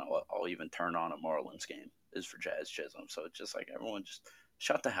reason I'll even turn on a Marlins game is for Jazz Chisholm. So it's just like everyone just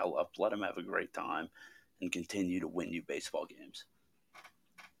shut the hell up, let him have a great time, and continue to win you baseball games.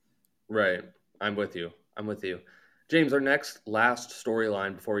 Right. I'm with you. I'm with you. James, our next last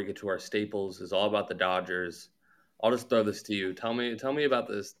storyline before we get to our staples is all about the Dodgers. I'll just throw this to you. Tell me about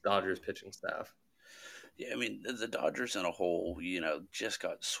this Dodgers pitching staff. Yeah, I mean, the Dodgers in a whole, just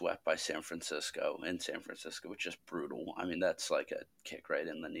got swept by San Francisco in San Francisco, which is brutal. I mean, that's like a kick right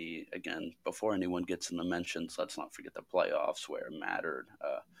in the knee. Again, before anyone gets in the mentions, let's not forget the playoffs where it mattered.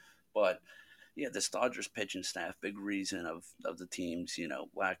 But yeah, this Dodgers pitching staff, big reason of the team's,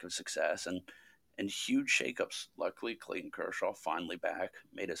 lack of success and huge shakeups. Luckily, Clayton Kershaw finally back,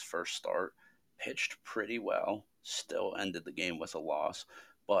 made his first start, pitched pretty well, still ended the game with a loss,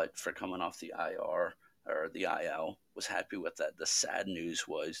 but for coming off the IR or the IL, was happy with that. The sad news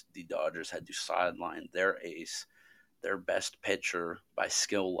was the Dodgers had to sideline their ace, their best pitcher by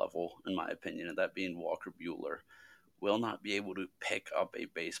skill level, in my opinion, and that being Walker Bueller will not be able to pick up a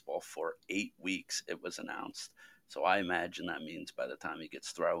baseball for 8 weeks, it was announced. So I imagine that means by the time he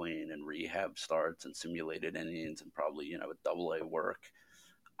gets throwing and rehab starts and simulated innings and probably, double A work,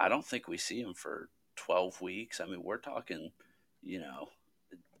 I don't think we see him for 12 weeks. I mean, we're talking, you know,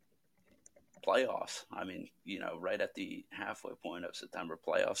 playoffs. I mean, right at the halfway point of September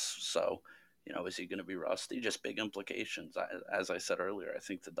playoffs. So, is he going to be rusty? Just big implications. As I said earlier, I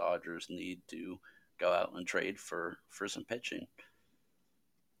think the Dodgers need to go out and trade for some pitching.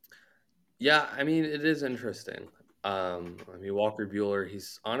 Yeah, I mean it is interesting. I mean Walker Bueller,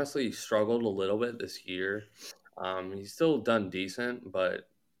 he's honestly struggled a little bit this year. He's still done decent, but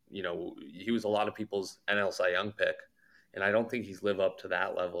he was a lot of people's NL Cy Young pick, and I don't think he's lived up to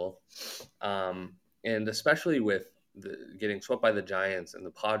that level. And especially with getting swept by the Giants and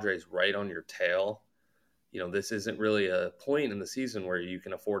the Padres right on your tail. This isn't really a point in the season where you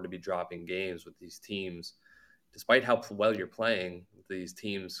can afford to be dropping games with these teams. Despite how well you're playing, these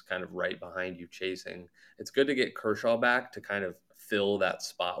teams kind of right behind you chasing. It's good to get Kershaw back to kind of fill that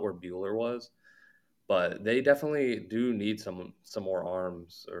spot where Bueller was, but they definitely do need some more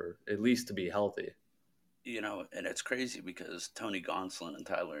arms, or at least to be healthy. And it's crazy because Tony Gonsolin and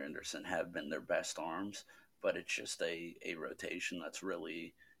Tyler Anderson have been their best arms, but it's just a rotation that's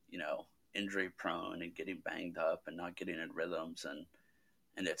really, you know, injury prone and getting banged up and not getting in rhythms.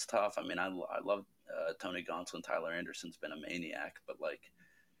 And it's tough. I mean, I love Tony Gonsolin. Tyler Anderson's been a maniac, but like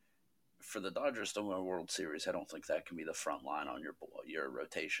for the Dodgers to win a World Series, I don't think that can be the front line on your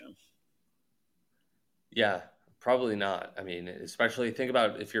rotation. Yeah, probably not. I mean, especially think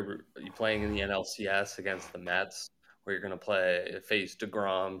about if you're playing in the NLCS against the Mets, where you're going to face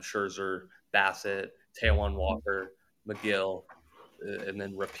DeGrom, Scherzer, Bassett, Taijuan Walker, McGill, and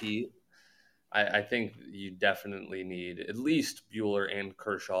then repeat. I think you definitely need at least Bueller and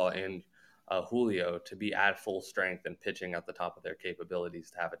Kershaw and Julio to be at full strength and pitching at the top of their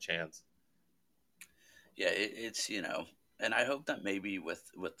capabilities to have a chance. Yeah, it's and I hope that maybe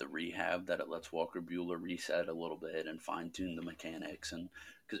with the rehab that it lets Walker Bueller reset a little bit and fine tune the mechanics, and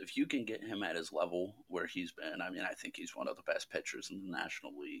because if you can get him at his level where he's been, I mean, I think he's one of the best pitchers in the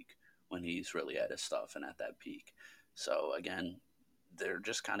National League when he's really at his stuff and at that peak. So again, they're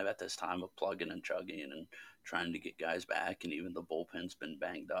just kind of at this time of plugging and chugging and trying to get guys back, and even the bullpen's been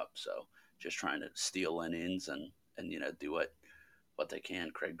banged up. So just trying to steal innings and do what they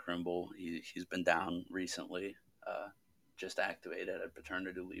can. Craig Krimble, he's been down recently, uh, just activated at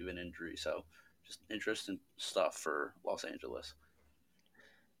paternity leave and injury. So just interesting stuff for Los Angeles.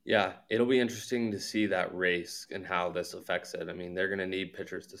 Yeah, it'll be interesting to see that race and how this affects it. I mean, they're going to need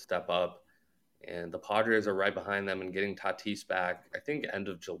pitchers to step up, and the Padres are right behind them and getting Tatis back. I think end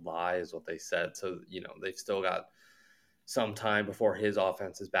of July is what they said. So, they've still got some time before his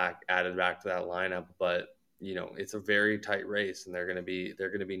offense is added back to that lineup, but it's a very tight race and they're going to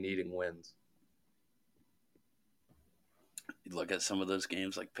be needing wins. You look at some of those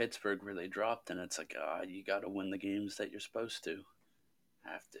games like Pittsburgh where they dropped, and it's like, you got to win the games that you're supposed to.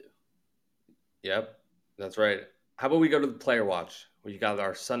 Have to. Yep, that's right. How about we go to the player watch? We got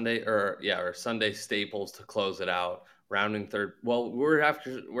our Sunday staples to close it out. Rounding third. Well, we're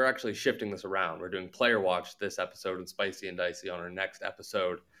actually shifting this around. We're doing player watch this episode and spicy and dicey on our next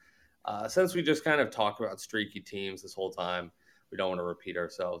episode. Since we just kind of talked about streaky teams this whole time, we don't want to repeat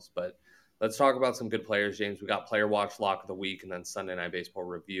ourselves. But let's talk about some good players, James. We got player watch lock of the week and then Sunday night baseball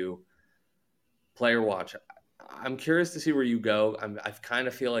review. Player watch. I'm curious to see where you go. I kind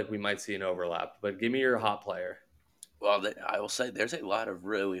of feel like we might see an overlap, but give me your hot player. Well, I will say there's a lot of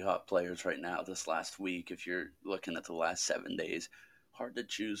really hot players right now this last week. If you're looking at the last 7 days, hard to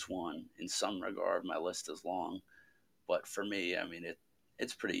choose one. In some regard, my list is long, but for me, I mean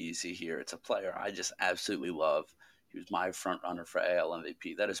it's pretty easy here. It's a player I just absolutely love. He was my front runner for AL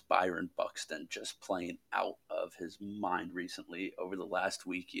MVP. That is Byron Buxton, just playing out of his mind recently. Over the last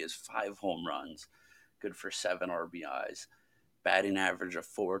week, he has 5 home runs, good for 7 RBIs, batting average of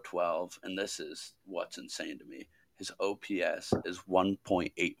 412, and this is what's insane to me. His OPS is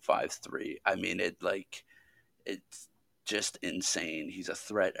 1.853. I mean, it's just insane. He's a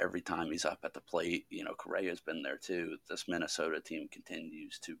threat every time he's up at the plate. Correa's been there too. This Minnesota team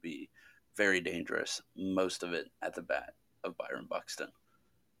continues to be very dangerous. Most of it at the bat of Byron Buxton.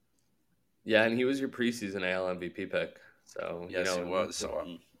 Yeah, and he was your preseason AL MVP pick. So Yes, he was. So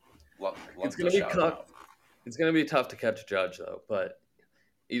I'm it's love to gonna be shout him tough. out. It's gonna be tough to catch Judge though. But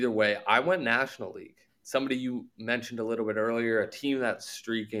either way, I went National League. Somebody you mentioned a little bit earlier, a team that's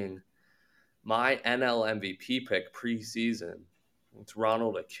streaking. My NL MVP pick preseason, it's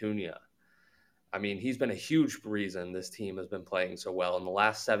Ronald Acuna. I mean, he's been a huge reason this team has been playing so well. In the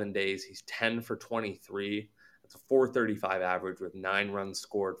last 7 days, he's 10 for 23. That's a 435 average with 9 runs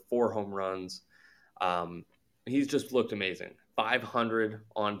scored, 4 home runs. He's just looked amazing. 500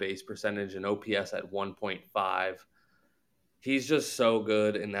 on base percentage and OPS at 1.5. He's just so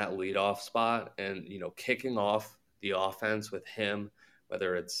good in that leadoff spot, and kicking off the offense with him,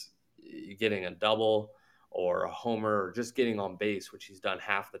 whether it's getting a double or a homer or just getting on base, which he's done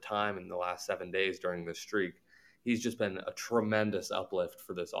half the time in the last 7 days during this streak. He's just been a tremendous uplift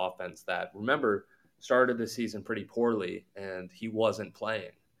for this offense that, remember, started the season pretty poorly and he wasn't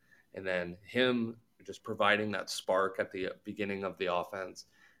playing. And then him just providing that spark at the beginning of the offense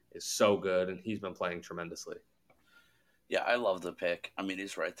is so good, and he's been playing tremendously. Yeah, I love the pick. I mean,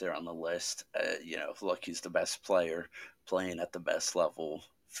 he's right there on the list. Look, he's the best player playing at the best level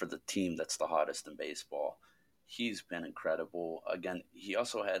for the team that's the hottest in baseball. he's been incredible. Again, he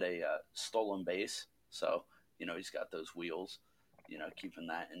also had a stolen base, so he's got those wheels, keeping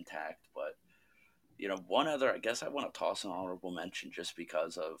that intact. But one other, I guess I want to toss an honorable mention just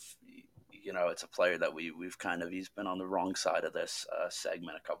because of it's a player that we've kind of he's been on the wrong side of this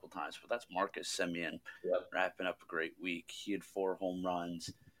segment a couple times, but that's Marcus Simeon Yep. wrapping up a great week. He had 4 home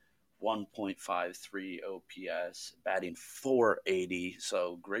runs, 1.53 OPS, batting 480.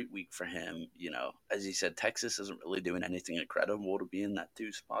 So great week for him. As he said, Texas isn't really doing anything incredible to be in that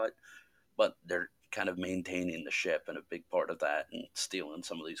 2 spot, but they're kind of maintaining the ship, and a big part of that and stealing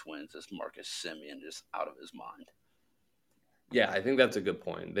some of these wins is Marcus Simeon just out of his mind. Yeah, I think that's a good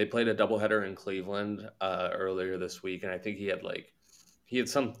point. They played a doubleheader in Cleveland earlier this week, and I think he had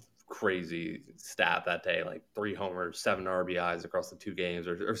some crazy stat that day, like 3 homers, 7 RBIs across the 2 games,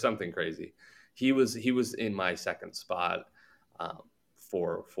 or something crazy. He was in my second spot um,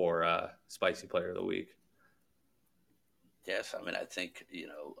 for spicy player of the week. Yes, I mean, I think,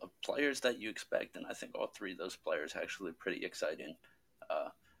 players that you expect, and I think all three of those players actually pretty exciting. Uh,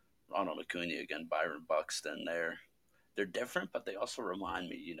 Ronald Acuna again, Byron Buxton, they're different, but they also remind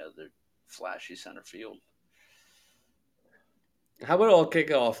me, they're flashy center field. How about I'll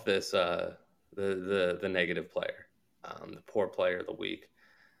kick off this the negative player, the poor player of the week.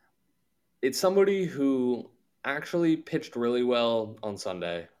 It's somebody who actually pitched really well on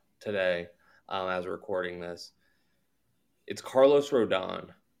Sunday today, as we're recording this. It's Carlos Rodon.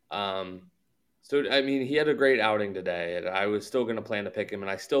 Um, so I mean, he had a great outing today, and I was still going to plan to pick him, and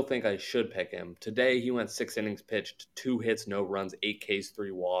I still think I should pick him. Today, he went 6 innings pitched, 2 hits, no runs, 8 Ks,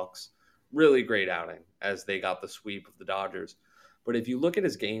 3 walks. Really great outing as they got the sweep of the Dodgers. But if you look at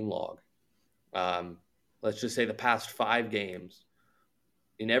his game log, um, let's just say the past 5 games,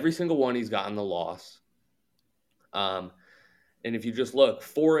 in every single one, he's gotten the loss. Um, and if you just look,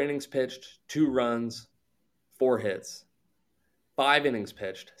 4 innings pitched, 2 runs, 4 hits. 5 innings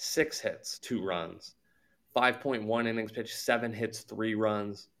pitched, 6 hits, 2 runs. 5.1 innings pitched, 7 hits, 3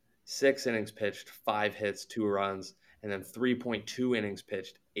 runs. 6 innings pitched, 5 hits, 2 runs. And then 3.2 innings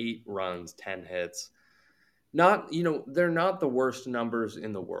pitched, 8 runs, 10 hits. Not, they're not the worst numbers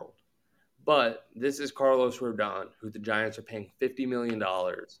in the world. But this is Carlos Rodon, who the Giants are paying $50 million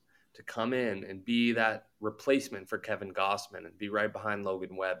to come in and be that replacement for Kevin Gossman and be right behind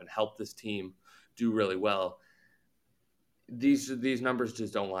Logan Webb and help this team do really well. These numbers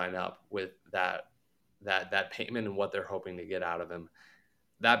just don't line up with that payment and what they're hoping to get out of him.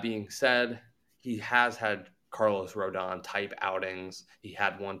 That being said, he has had Carlos Rodon type outings. He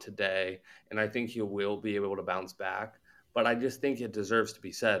had one today, and I think he will be able to bounce back. But I just think it deserves to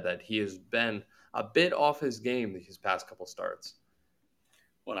be said that he has been a bit off his game these past couple starts.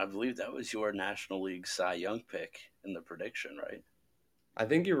 Well, I believe that was your National League Cy Young pick in the prediction, right? I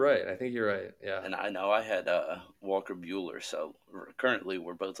think you're right. Yeah. And I know I had Walker Bueller, so currently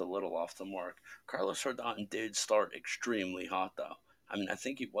we're both a little off the mark. Carlos Rodon did start extremely hot, though. I mean, I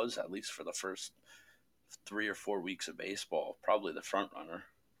think he was, at least for the first 3 or 4 weeks of baseball, probably the front runner.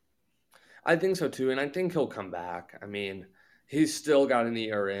 I think so too, and I think he'll come back. I mean, he's still got an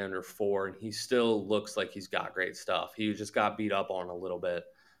ERA under 4, and he still looks like he's got great stuff. He just got beat up on a little bit.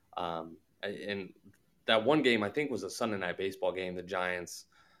 And that one game, I think, was a Sunday Night Baseball game, the Giants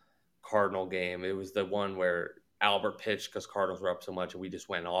Cardinal game. It was the one where Albert pitched because Cardinals were up so much, and we just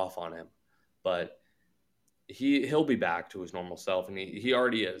went off on him. But he'll be back to his normal self, and he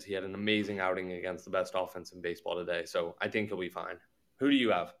already is. He had an amazing outing against the best offense in baseball today, so I think he'll be fine. Who do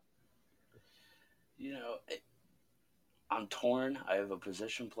you have? You know, I'm torn. I have a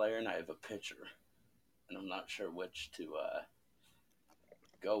position player and I have a pitcher, and I'm not sure which to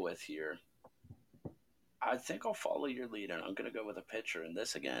go with here. I think I'll follow your lead, and I'm going to go with a pitcher. And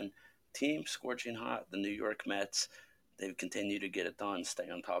this again, team scorching hot. The New York Mets, they've continued to get it done, stay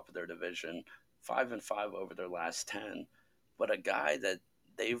on top of their division, 5-5 over their last 10. But a guy that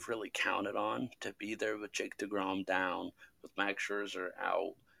they've really counted on to be there with Jake DeGrom down, with Max Scherzer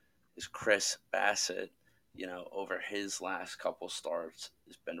out, is Chris Bassett. Over his last couple starts,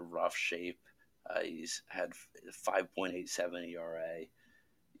 has been in rough shape. He's had 5.87 ERA.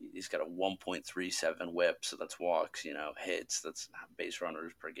 He's got a 1.37 whip, so that's walks, hits, that's base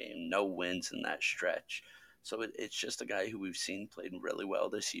runners per game. No wins in that stretch. So it's just a guy who we've seen played really well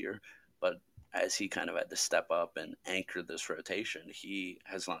this year, but as he kind of had to step up and anchor this rotation, he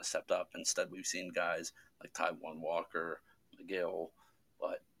has not stepped up. Instead, we've seen guys like Taijuan Walker, McGill,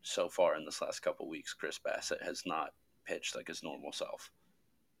 but so far in this last couple of weeks, Chris Bassett has not pitched like his normal self.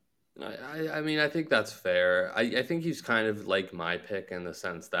 I mean, I think that's fair. I think he's kind of like my pick in the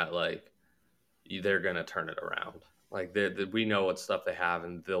sense that, like, they're going to turn it around. Like, we know what stuff they have,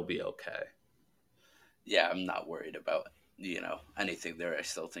 and they'll be okay. Yeah, I'm not worried about anything there. I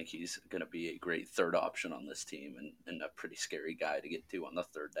still think he's going to be a great third option on this team and a pretty scary guy to get to on the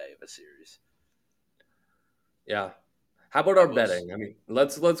third day of a series. Yeah. How about I our was betting? I mean,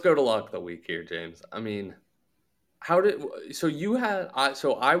 let's go to lock of the week here, James. I mean, how did so you had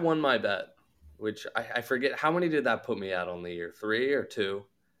I won my bet, which I forget how many did that put me at on the year? 3 or 2?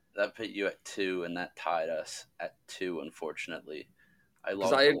 that put you at 2, and that tied us at 2. Unfortunately, I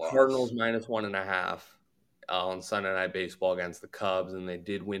Because logged I the had Cardinals loss. minus 1.5 on Sunday Night Baseball against the Cubs, and they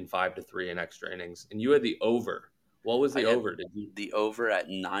did win 5-3 in extra innings. And you had the over. What was I the had over? Did you? the over at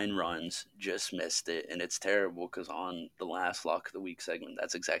 9 runs, just missed it, and it's terrible because on the last lock of the week segment,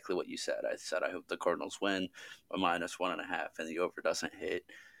 that's exactly what you said. I said I hope the Cardinals win by minus 1.5, and the over doesn't hit.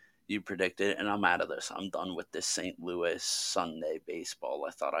 You predicted, and I'm out of this. I'm done with this St. Louis Sunday baseball.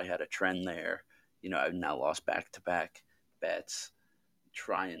 I thought I had a trend there. I've now lost back to back bets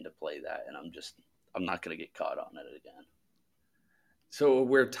trying to play that, and I'm not going to get caught on it again. So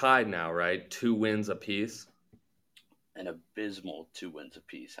we're tied now, right? 2 wins apiece. An abysmal 2 wins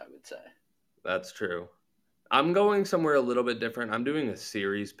apiece, I would say. That's true. I'm going somewhere a little bit different. I'm doing a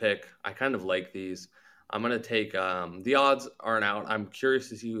series pick. I kind of like these. I'm going to take the odds aren't out. I'm curious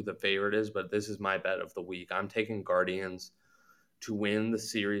to see who the favorite is, but this is my bet of the week. I'm taking Guardians to win the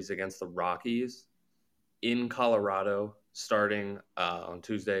series against the Rockies in Colorado starting on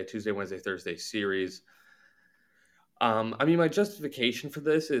Tuesday, Wednesday, Thursday series. I mean, my justification for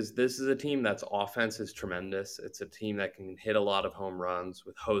this is a team that's offense is tremendous. It's a team that can hit a lot of home runs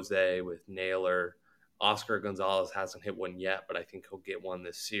with Jose, with Naylor. Oscar Gonzalez hasn't hit one yet, but I think he'll get one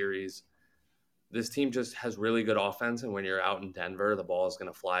this series. This team just has really good offense, and when you're out in Denver, the ball is going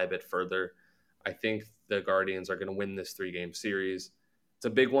to fly a bit further. I think the Guardians are going to win this 3-game series. It's a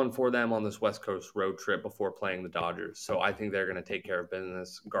big one for them on this West Coast road trip before playing the Dodgers. So I think they're going to take care of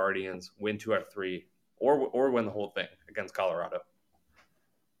business. Guardians win 2 out of 3, or win the whole thing against Colorado.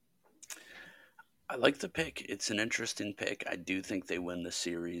 I like the pick. It's an interesting pick. I do think they win the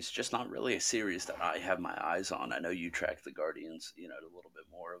series, just not really a series that I have my eyes on. I know you track the Guardians, a little bit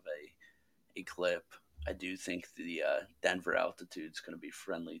more of a clip. I do think the Denver altitude is going to be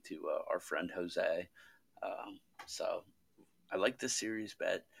friendly to our friend Jose. So I like the series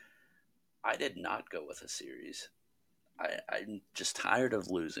bet. I did not go with a series. I'm just tired of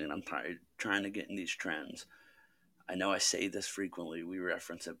losing. I'm tired trying to get in these trends. I know I say this frequently, we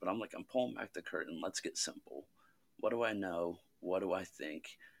reference it, but I'm pulling back the curtain. Let's get simple. What do I know? What do I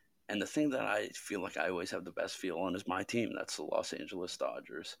think? And the thing that I feel like I always have the best feel on is my team. That's the Los Angeles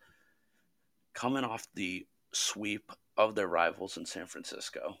Dodgers. Coming off the sweep of their rivals in San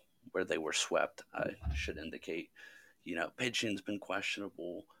Francisco, where they were swept, I should indicate. Pitching's been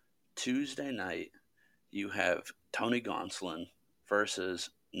questionable. Tuesday night, you have Tony Gonsolin versus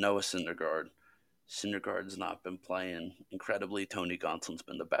Noah Syndergaard. Syndergaard's not been playing incredibly. Tony Gonsolin's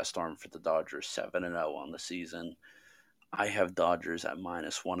been the best arm for the Dodgers, 7-0 on the season. I have Dodgers at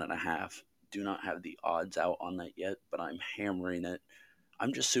minus 1.5. Do not have the odds out on that yet, but I'm hammering it.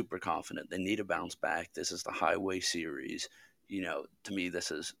 I'm just super confident. They need a bounce back. This is the Highway Series. To me,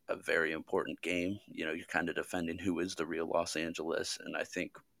 this is a very important game. You're kind of defending who is the real Los Angeles, and I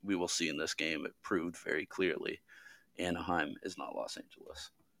think we will see in this game it proved very clearly Anaheim is not Los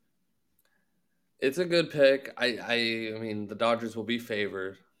Angeles. It's a good pick. I mean, the Dodgers will be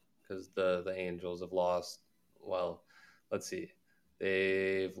favored because the Angels have lost. Well, let's see,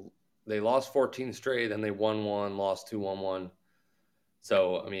 they've they lost 14 straight, then they won one, lost 2-1-1.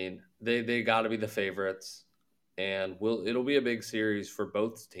 So I mean, they got to be the favorites, and it'll be a big series for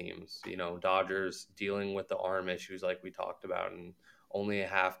both teams. Dodgers dealing with the arm issues like we talked about, and only a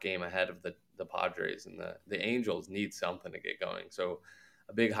half game ahead of the Padres, and the Angels need something to get going. So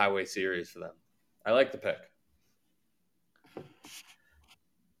a big highway series for them. I like the pick.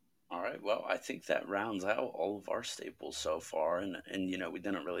 All right. Well, I think that rounds out all of our staples so far, and we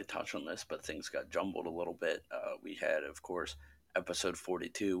didn't really touch on this, but things got jumbled a little bit. We had, of course, episode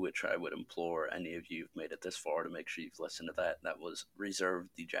 42, which I would implore any of you who've made it this far to make sure you've listened to that. That was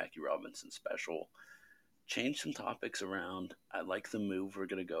reserved the Jackie Robinson special. Change some topics around. I like the move we're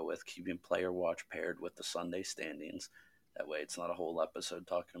going to go with, keeping Player Watch paired with the Sunday standings. That way, it's not a whole episode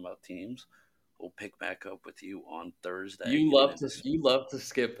talking about teams. We'll pick back up with you on Thursday, You getting love into. to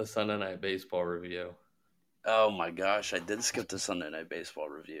skip the Sunday Night Baseball review. Oh my gosh, I did skip the Sunday Night Baseball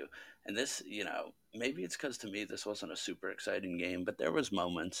review. And this, maybe it's because to me this wasn't a super exciting game, but there was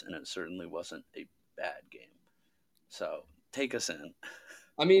moments, and it certainly wasn't a bad game. So take us in.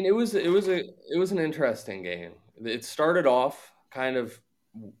 I mean, it was an interesting game. It started off kind of,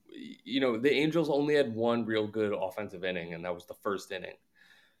 the Angels only had one real good offensive inning, and that was the first inning.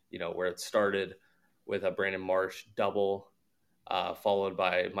 Where it started with a Brandon Marsh double, followed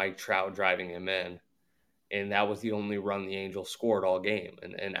by Mike Trout driving him in. And that was the only run the Angels scored all game.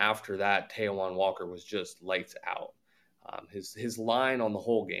 And after that, Taijuan Walker was just lights out. His line on the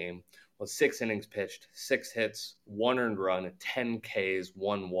whole game was 6 innings pitched, 6 hits, 1 earned run, 10 Ks,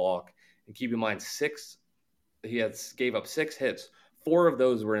 1 walk. And keep in mind, gave up 6 hits. 4 of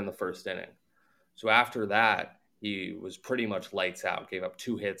those were in the first inning. So after that, he was pretty much lights out. Gave up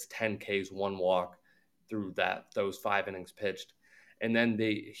 2 hits, 10 Ks, 1 walk through those 5 innings pitched, and then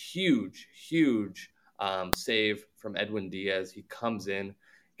the huge save from Edwin Diaz. He comes in,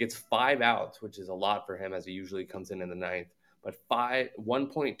 gets 5 outs, which is a lot for him as he usually comes in the ninth. But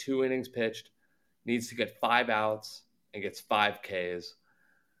 1.2 innings pitched, needs to get 5 outs and gets 5 Ks.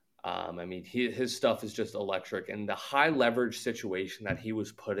 I mean, his stuff is just electric, and the high leverage situation that he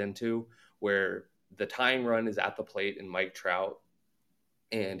was put into, where the tying run is at the plate and Mike Trout,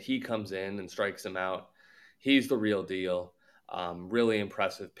 and he comes in and strikes him out. He's the real deal. Really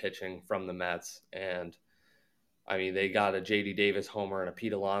impressive pitching from the Mets, and I mean, they got a J.D. Davis homer and a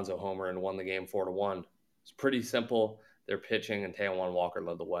Pete Alonso homer and won the game 4-1. It's pretty simple. Their pitching, and Taijuan Walker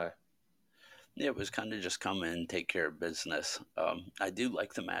led the way. Yeah, it was kind of just come in, take care of business. I do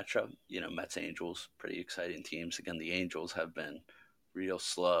like the matchup. Mets Angels, pretty exciting teams. Again, the Angels have been real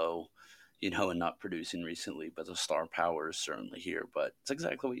slow, and not producing recently, but the star power is certainly here. But it's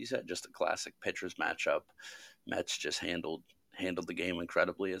exactly what you said, just a classic pitchers matchup. Mets just handled the game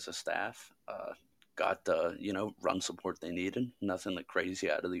incredibly as a staff. Got the run support they needed. Nothing that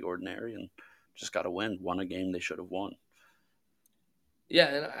crazy out of the ordinary, and just got to win. Won a game they should have won. Yeah,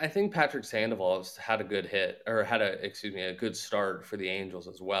 and I think Patrick Sandoval's had a good a good start for the Angels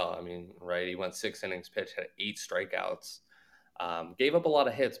as well. I mean, right, he went 6 innings pitched, had 8 strikeouts, gave up a lot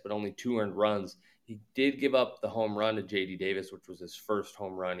of hits, but only 2 earned runs. He did give up the home run to J.D. Davis, which was his first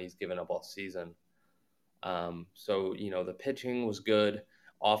home run he's given up all season. So the pitching was good.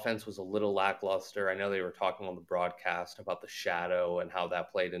 Offense was a little lackluster. I know they were talking on the broadcast about the shadow and how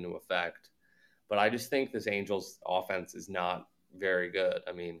that played into effect, but I just think this Angels offense is not very good.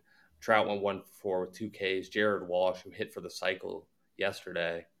 I mean, Trout went 1 for 4 with 2 Ks. Jared Walsh, who hit for the cycle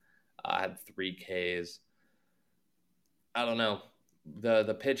yesterday, had 3 Ks. I don't know.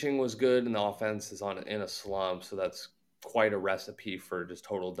 The pitching was good, and the offense is in a slump, so that's quite a recipe for just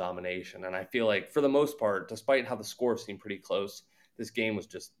total domination. And I feel like, for the most part, despite how the score seemed pretty close, this game was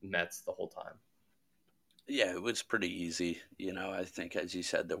just Mets the whole time. Yeah, it was pretty easy. I think, as you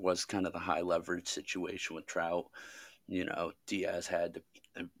said, there was kind of the high leverage situation with Trout. Diaz had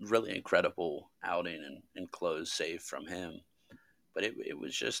a really incredible outing and close save from him. But it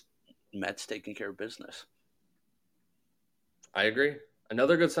was just Mets taking care of business. I agree.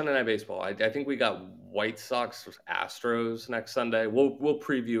 Another good Sunday Night Baseball. I think we got White Sox Astros next Sunday. We'll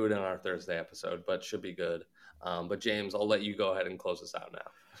preview it in our Thursday episode, but should be good. But James, I'll let you go ahead and close us out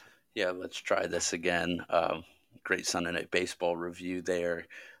now. Yeah, let's try this again. Great Sunday Night Baseball review there.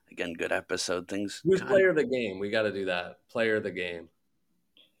 Again, good episode. Who's player of the game? We got to do that. Player of the game.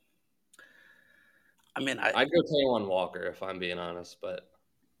 I mean, I'd go Taijuan Walker if I'm being honest, but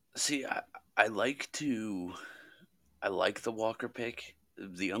see, I like the Walker pick.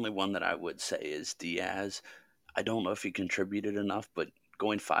 The only one that I would say is Diaz. I don't know if he contributed enough, but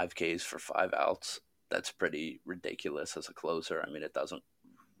going 5Ks for 5 outs, that's pretty ridiculous as a closer. I mean, it doesn't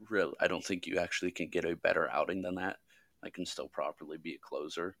really. I don't think you actually can get a better outing than that. I can still properly be a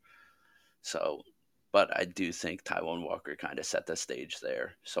closer. So, but I do think Taijuan Walker kind of set the stage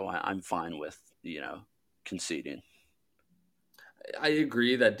there. So I'm fine with, conceding. I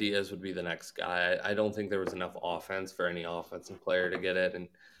agree that Diaz would be the next guy. I don't think there was enough offense for any offensive player to get it. And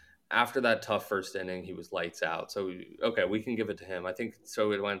after that tough first inning, he was lights out. So, okay, we can give it to him. I think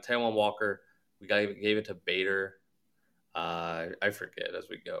so. It went Taijuan Walker. We gave it to Bader. I forget as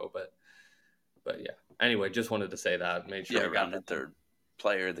we go, but yeah. Anyway, just wanted to say that. Made sure we got the third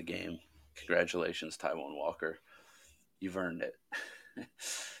player of the game. Congratulations, Taijuan Walker. You've earned it.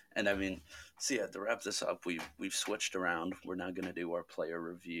 And I mean, so yeah, to wrap this up, we've switched around. We're now going to do our player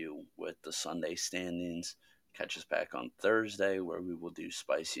review with the Sunday standings. Catch us back on Thursday, where we will do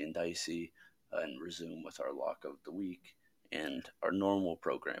Spicy and Dicey and resume with our lock of the week and our normal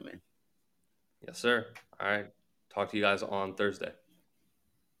programming. Yes, sir. All right. Talk to you guys on Thursday.